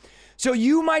them. So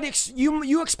you might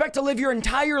you expect to live your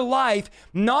entire life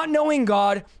not knowing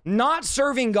God, not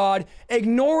serving God,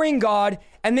 ignoring God,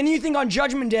 and then you think on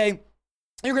Judgment Day,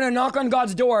 you're going to knock on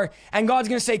God's door and God's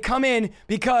going to say, come in,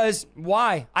 because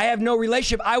why? I have no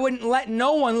relationship. I wouldn't let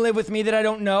no one live with me that I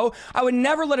don't know. I would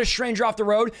never let a stranger off the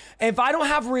road. And if I don't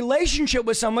have a relationship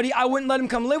with somebody, I wouldn't let him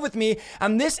come live with me.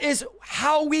 And this is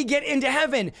how we get into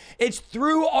heaven. It's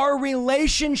through our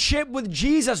relationship with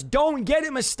Jesus. Don't get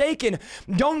it mistaken.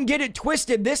 Don't get it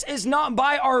twisted. This is not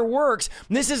by our works.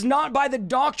 This is not by the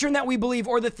doctrine that we believe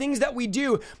or the things that we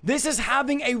do. This is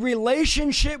having a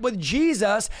relationship with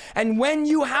Jesus. And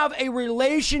when you have a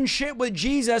relationship with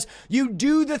Jesus, you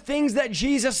do the things that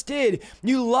Jesus did.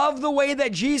 You love the way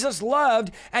that Jesus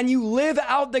loved, and you live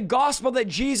out the gospel that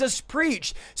Jesus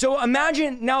preached. So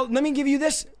imagine, now let me give you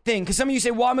this thing, because some of you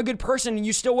say, well, I'm a good person, and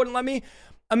you still wouldn't let me.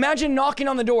 Imagine knocking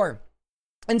on the door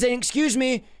and saying, excuse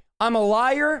me, I'm a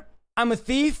liar, I'm a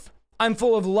thief, I'm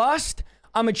full of lust,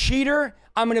 I'm a cheater,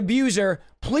 I'm an abuser.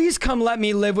 Please come let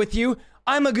me live with you.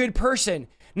 I'm a good person.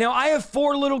 Now, I have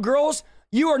 4 little girls.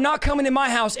 You are not coming in my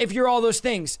house if you're all those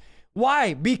things.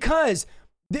 Why? Because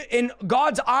in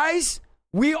God's eyes,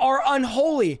 we are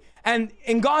unholy. And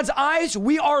in God's eyes,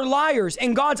 we are liars.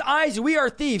 In God's eyes, we are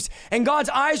thieves. In God's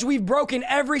eyes, we've broken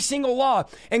every single law.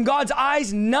 In God's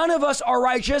eyes, none of us are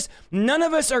righteous. None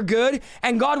of us are good.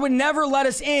 And God would never let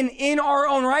us in our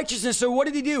own righteousness. So what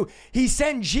did he do? He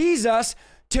sent Jesus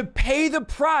to pay the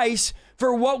price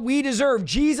for what we deserve.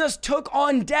 Jesus took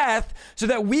on death so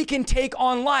that we can take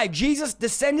on life. Jesus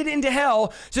descended into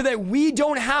hell so that we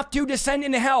don't have to descend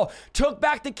into hell. Took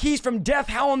back the keys from death,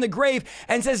 hell, and the grave,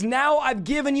 and says, now I've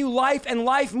given you life and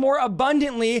life more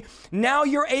abundantly. Now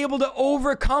you're able to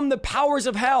overcome the powers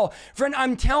of hell. Friend,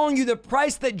 I'm telling you, the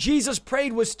price that Jesus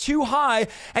paid was too high.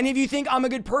 And if you think I'm a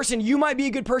good person, you might be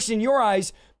a good person in your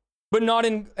eyes, but not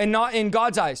in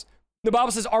God's eyes. The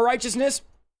Bible says our righteousness,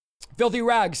 filthy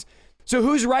rags. So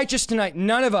who's righteous tonight?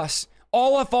 None of us.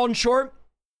 All have fallen short.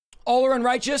 All are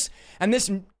unrighteous. And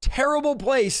this terrible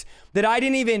place that I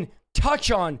didn't even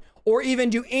touch on or even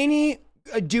do any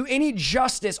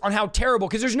justice on how terrible,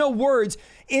 because there's no words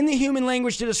in the human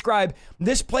language to describe,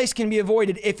 this place can be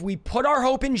avoided if we put our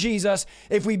hope in Jesus,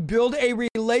 if we build a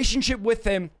relationship with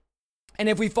him, and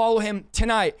if we follow him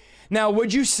tonight. Now,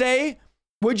 would you say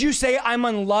I'm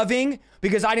unloving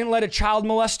because I didn't let a child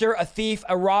molester, a thief,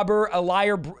 a robber, a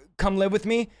liar come live with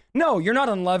me? No, you're not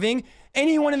unloving.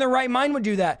 Anyone in their right mind would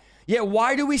do that. Yet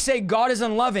why do we say God is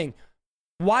unloving?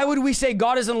 Why would we say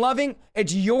God is unloving?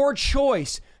 It's your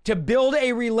choice to build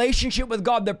a relationship with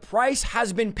God. The price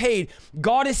has been paid.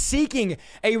 God is seeking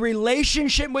a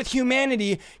relationship with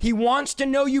humanity. He wants to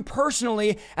know you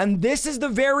personally. And this is the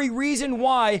very reason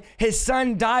why his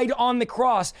son died on the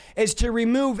cross, is to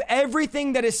remove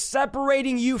everything that is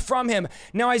separating you from him.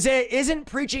 Now, Isaiah isn't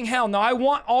preaching hell. Now, I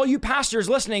want all you pastors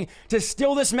listening to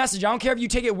steal this message. I don't care if you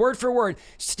take it word for word.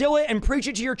 Steal it and preach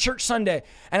it to your church Sunday.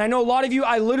 And I know a lot of you,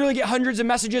 I literally get hundreds of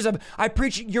messages of, I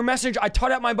preach your message. I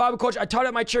taught at my Bible coach. I taught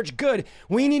at my church. Good.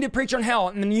 We need to preach on hell.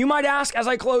 And then you might ask, as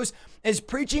I close, is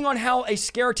preaching on hell a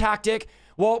scare tactic?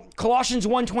 Well, Colossians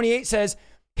 1:28 says,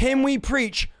 him we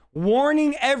preach,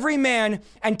 warning every man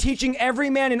and teaching every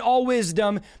man in all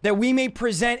wisdom, that we may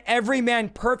present every man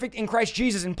perfect in Christ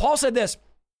Jesus. And Paul said this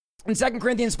in 2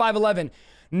 Corinthians 5:11,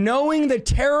 knowing the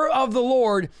terror of the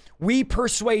Lord, we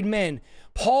persuade men.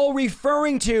 Paul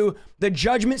referring to the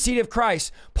judgment seat of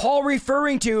Christ. Paul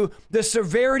referring to the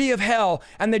severity of hell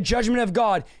and the judgment of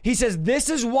God. He says, this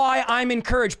is why I'm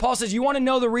encouraged. Paul says, you want to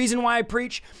know the reason why I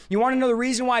preach? You want to know the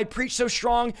reason why I preach so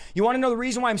strong? You want to know the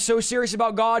reason why I'm so serious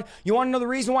about God? You want to know the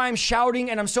reason why I'm shouting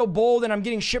and I'm so bold and I'm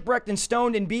getting shipwrecked and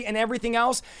stoned and beat and everything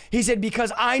else? He said,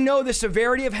 because I know the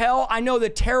severity of hell. I know the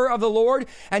terror of the Lord.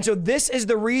 And so this is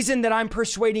the reason that I'm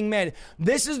persuading men.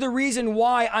 This is the reason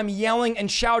why I'm yelling and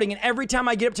shouting. And every time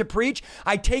I get up to preach,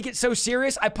 I take it so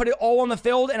serious. I put it all on the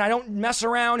field and I don't mess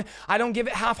around. I don't give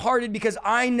it half-hearted because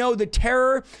I know the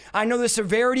terror. I know the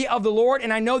severity of the Lord.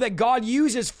 And I know that God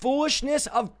uses foolishness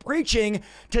of preaching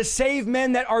to save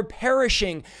men that are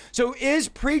perishing. So is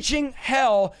preaching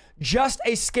hell just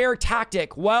a scare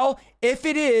tactic? Well, if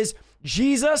it is,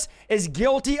 Jesus is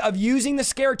guilty of using the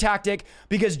scare tactic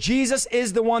because Jesus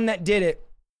is the one that did it.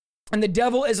 And the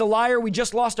devil is a liar. We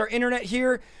just lost our internet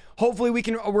here. Hopefully we're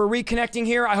reconnecting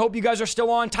here. I hope you guys are still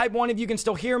on. Type 1 if you can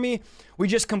still hear me. We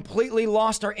just completely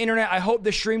lost our internet. I hope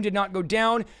the stream did not go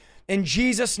down. In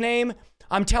Jesus' name,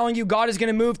 I'm telling you, God is going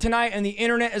to move tonight and the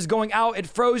internet is going out. It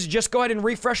froze. Just go ahead and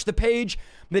refresh the page.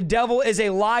 The devil is a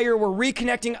liar. We're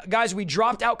reconnecting. Guys, we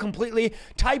dropped out completely.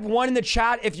 Type 1 in the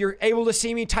chat if you're able to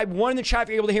see me. Type 1 in the chat if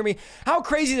you're able to hear me. How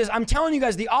crazy is this? I'm telling you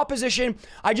guys, the opposition,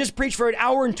 I just preached for an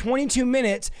hour and 22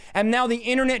 minutes, and now the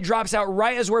internet drops out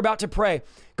right as we're about to pray.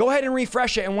 Go ahead and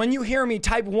refresh it. And when you hear me,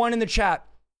 type 1 in the chat.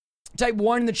 Type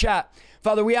 1 in the chat.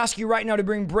 Father, we ask you right now to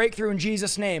bring breakthrough in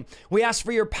Jesus' name. We ask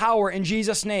for your power in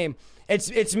Jesus' name.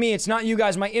 It's me. It's not you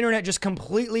guys. My internet just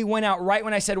completely went out right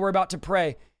when I said we're about to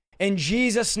pray. In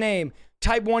Jesus' name,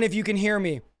 type 1 if you can hear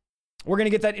me. We're going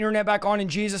to get that internet back on in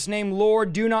Jesus' name.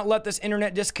 Lord, do not let this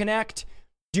internet disconnect.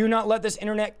 Do not let this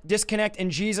internet disconnect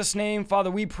in Jesus' name.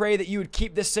 Father, we pray that you would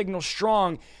keep this signal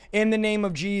strong in the name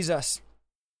of Jesus.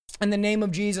 In the name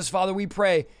of Jesus, Father, we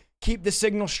pray, keep the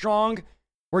signal strong.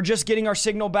 We're just getting our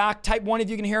signal back. Type 1 if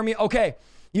you can hear me. Okay,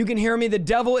 you can hear me. The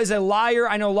devil is a liar.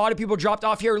 I know a lot of people dropped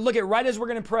off here. Look at right as we're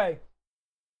going to pray.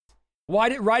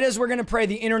 Right as we're going to pray,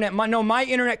 the internet, my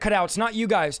internet cut out. It's not you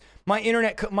guys. My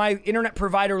internet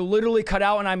provider literally cut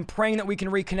out, and I'm praying that we can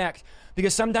reconnect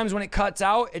because sometimes when it cuts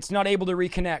out, it's not able to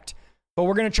reconnect. But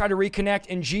we're going to try to reconnect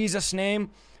in Jesus'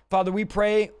 name. Father, we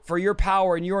pray for your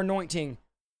power and your anointing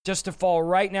just to fall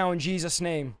right now in Jesus'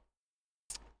 name.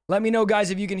 Let me know, guys,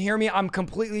 if you can hear me. I'm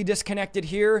completely disconnected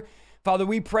here. Father,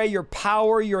 we pray your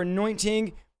power, your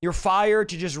anointing, your fire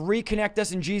to just reconnect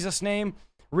us in Jesus' name.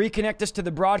 Reconnect us to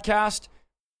the broadcast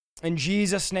in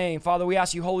Jesus' name. Father, we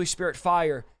ask you, Holy Spirit,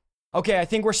 fire. Okay, I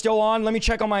think we're still on. Let me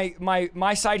check on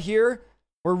my side here.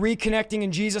 We're reconnecting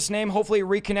in Jesus' name. Hopefully it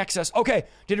reconnects us. Okay,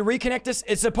 did it reconnect us?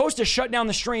 It's supposed to shut down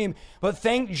the stream, but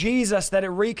thank Jesus that it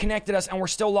reconnected us and we're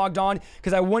still logged on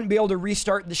because I wouldn't be able to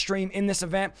restart the stream in this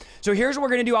event. So here's what we're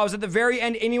going to do. I was at the very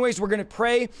end anyways. We're going to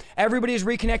pray. Everybody is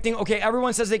reconnecting. Okay,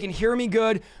 everyone says they can hear me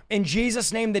good. In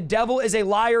Jesus' name, the devil is a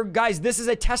liar. Guys, this is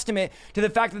a testament to the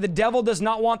fact that the devil does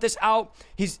not want this out.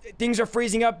 Things are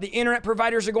freezing up. The internet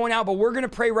providers are going out, but we're going to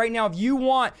pray right now. If you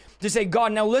want to say,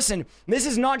 God, now listen, this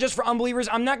is not just for unbelievers.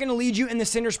 I'm not going to lead you in the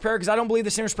sinner's prayer because I don't believe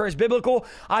the sinner's prayer is biblical.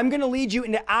 I'm going to lead you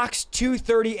into Acts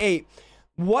 2:38.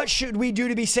 What should we do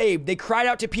to be saved? They cried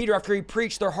out to Peter after he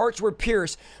preached. Their hearts were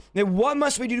pierced. Then what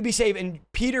must we do to be saved? And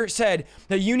Peter said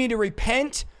that you need to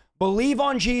repent, believe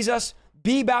on Jesus,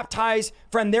 be baptized.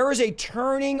 Friend, there is a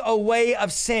turning away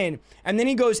of sin. And then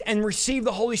he goes and receive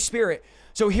the Holy Spirit.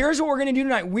 So here's what we're going to do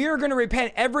tonight. We are going to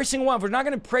repent, every single one. We're not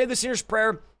going to pray the sinner's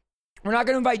prayer. We're not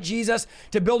going to invite Jesus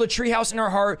to build a treehouse in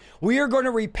our heart. We are going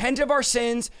to repent of our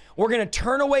sins. We're going to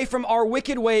turn away from our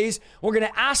wicked ways. We're going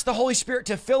to ask the Holy Spirit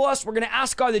to fill us. We're going to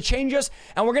ask God to change us.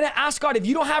 And we're going to ask God, if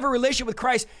you don't have a relationship with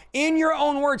Christ, in your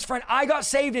own words, friend, I got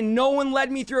saved and no one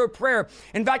led me through a prayer.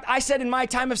 In fact, I said in my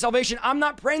time of salvation, I'm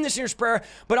not praying the sinner's prayer,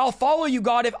 but I'll follow you,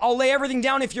 God, if I'll lay everything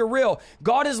down if you're real.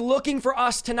 God is looking for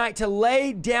us tonight to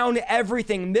lay down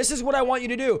everything. This is what I want you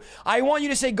to do. I want you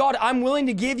to say, God, I'm willing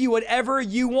to give you whatever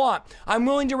you want. I'm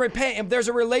willing to repent. If there's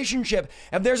a relationship,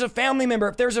 if there's a family member,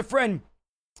 if there's a friend,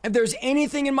 if there's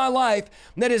anything in my life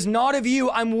that is not of you,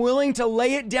 I'm willing to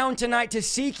lay it down tonight to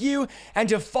seek you and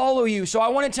to follow you. So I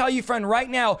want to tell you, friend, right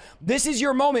now, this is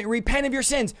your moment. Repent of your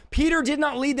sins. Peter did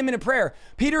not lead them in a prayer.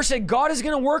 Peter said, God is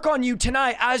going to work on you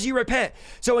tonight as you repent.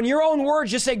 So in your own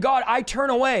words, just say, God, I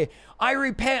turn away. I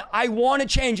repent. I want to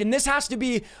change. And this has to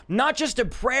be not just a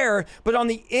prayer, but on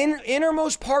the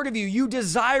innermost part of you, you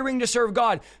desiring to serve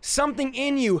God. Something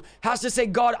in you has to say,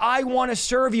 God, I want to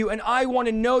serve you and I want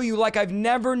to know you like I've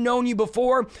never known you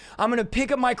before. I'm going to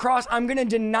pick up my cross. I'm going to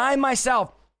deny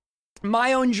myself,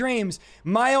 my own dreams,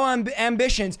 my own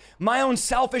ambitions, my own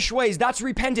selfish ways. That's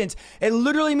repentance. It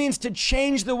literally means to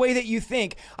change the way that you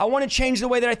think. I want to change the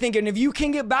way that I think. And if you can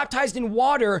get baptized in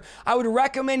water, I would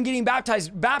recommend getting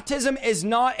baptized. Baptism is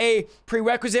not a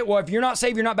prerequisite. Well, if you're not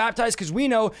saved, you're not baptized, because we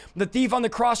know the thief on the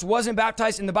cross wasn't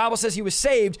baptized and the Bible says he was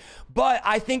saved. But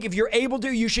I think if you're able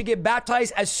to, you should get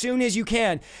baptized as soon as you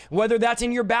can. Whether that's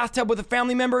in your bathtub with a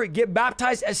family member, get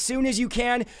baptized as soon as you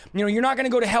can. You know, you're not going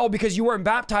to go to hell because you weren't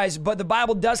baptized, but the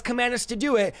Bible does command us to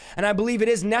do it. And I believe it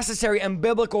is necessary and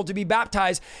biblical to be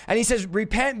baptized. And he says,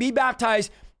 repent, be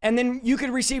baptized, and then you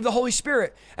could receive the Holy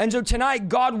Spirit. And so tonight,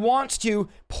 God wants to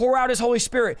pour out his Holy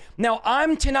Spirit. Now,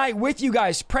 I'm tonight with you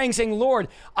guys praying, saying, Lord,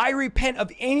 I repent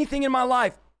of anything in my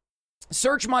life.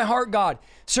 Search my heart, God.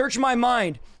 Search my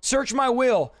mind. Search my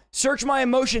will. Search my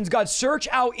emotions, God. Search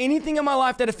out anything in my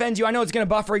life that offends you. I know it's going to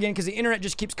buffer again because the internet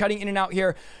just keeps cutting in and out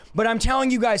here. But I'm telling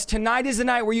you guys, tonight is the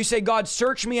night where you say, God,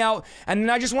 search me out. And then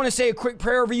I just want to say a quick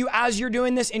prayer over you as you're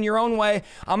doing this in your own way.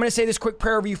 I'm going to say this quick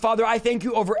prayer over you. Father, I thank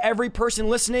you over every person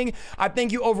listening. I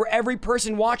thank you over every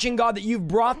person watching, God, that you've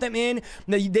brought them in,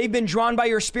 that they've been drawn by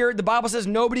your Spirit. The Bible says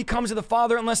nobody comes to the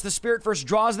Father unless the Spirit first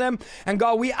draws them. And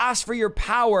God, we ask for your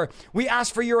power. We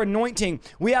ask for your anointing.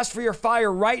 We ask for your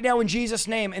fire right now in Jesus'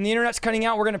 name. And the internet's cutting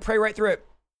out. We're going to pray right through it.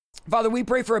 Father, we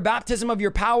pray for a baptism of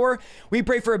your power. We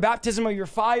pray for a baptism of your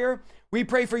fire. We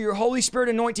pray for your Holy Spirit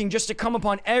anointing just to come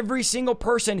upon every single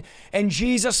person in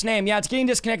Jesus' name. Yeah, it's getting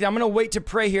disconnected. I'm going to wait to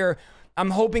pray here. I'm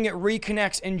hoping it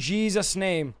reconnects in Jesus'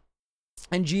 name.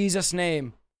 In Jesus'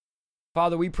 name.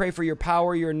 Father, we pray for your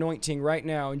power, your anointing right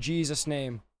now in Jesus'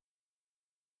 name.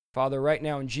 Father, right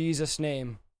now in Jesus'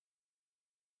 name.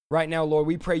 Right now, Lord,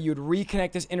 we pray you'd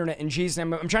reconnect this internet in Jesus'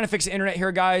 name. I'm trying to fix the internet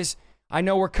here, guys. I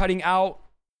know we're cutting out.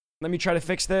 Let me try to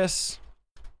fix this.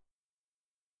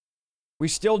 We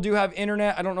still do have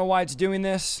internet. I don't know why it's doing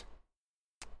this.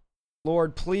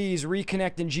 Lord, please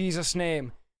reconnect in Jesus'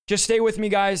 name. Just stay with me,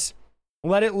 guys.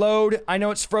 Let it load. I know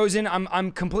it's frozen.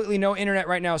 I'm completely no internet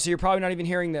right now, so you're probably not even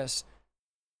hearing this.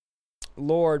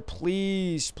 Lord,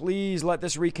 please, please let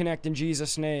this reconnect in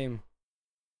Jesus' name.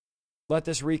 Let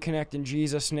this reconnect in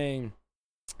Jesus' name.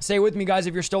 Stay with me, guys,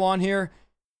 if you're still on here.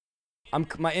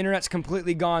 My internet's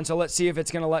completely gone, so let's see if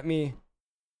it's going to let me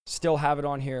still have it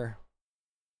on here.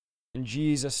 In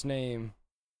Jesus' name.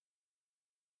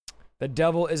 The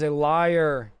devil is a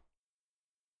liar.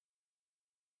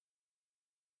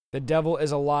 The devil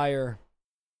is a liar.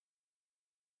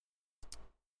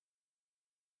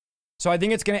 So I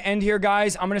think it's going to end here,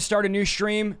 guys. I'm going to start a new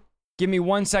stream. Give me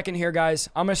 1 second here, guys.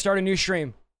 I'm going to start a new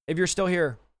stream if you're still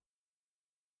here.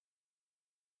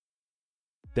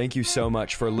 Thank you so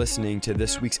much for listening to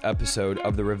this week's episode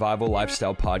of the Revival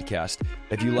Lifestyle Podcast.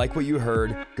 If you like what you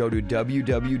heard, go to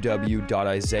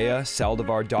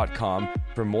www.isaiahsaldivar.com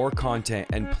for more content,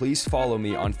 and please follow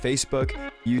me on Facebook,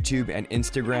 YouTube, and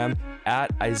Instagram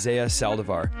at Isaiah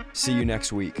Saldivar. See you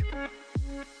next week.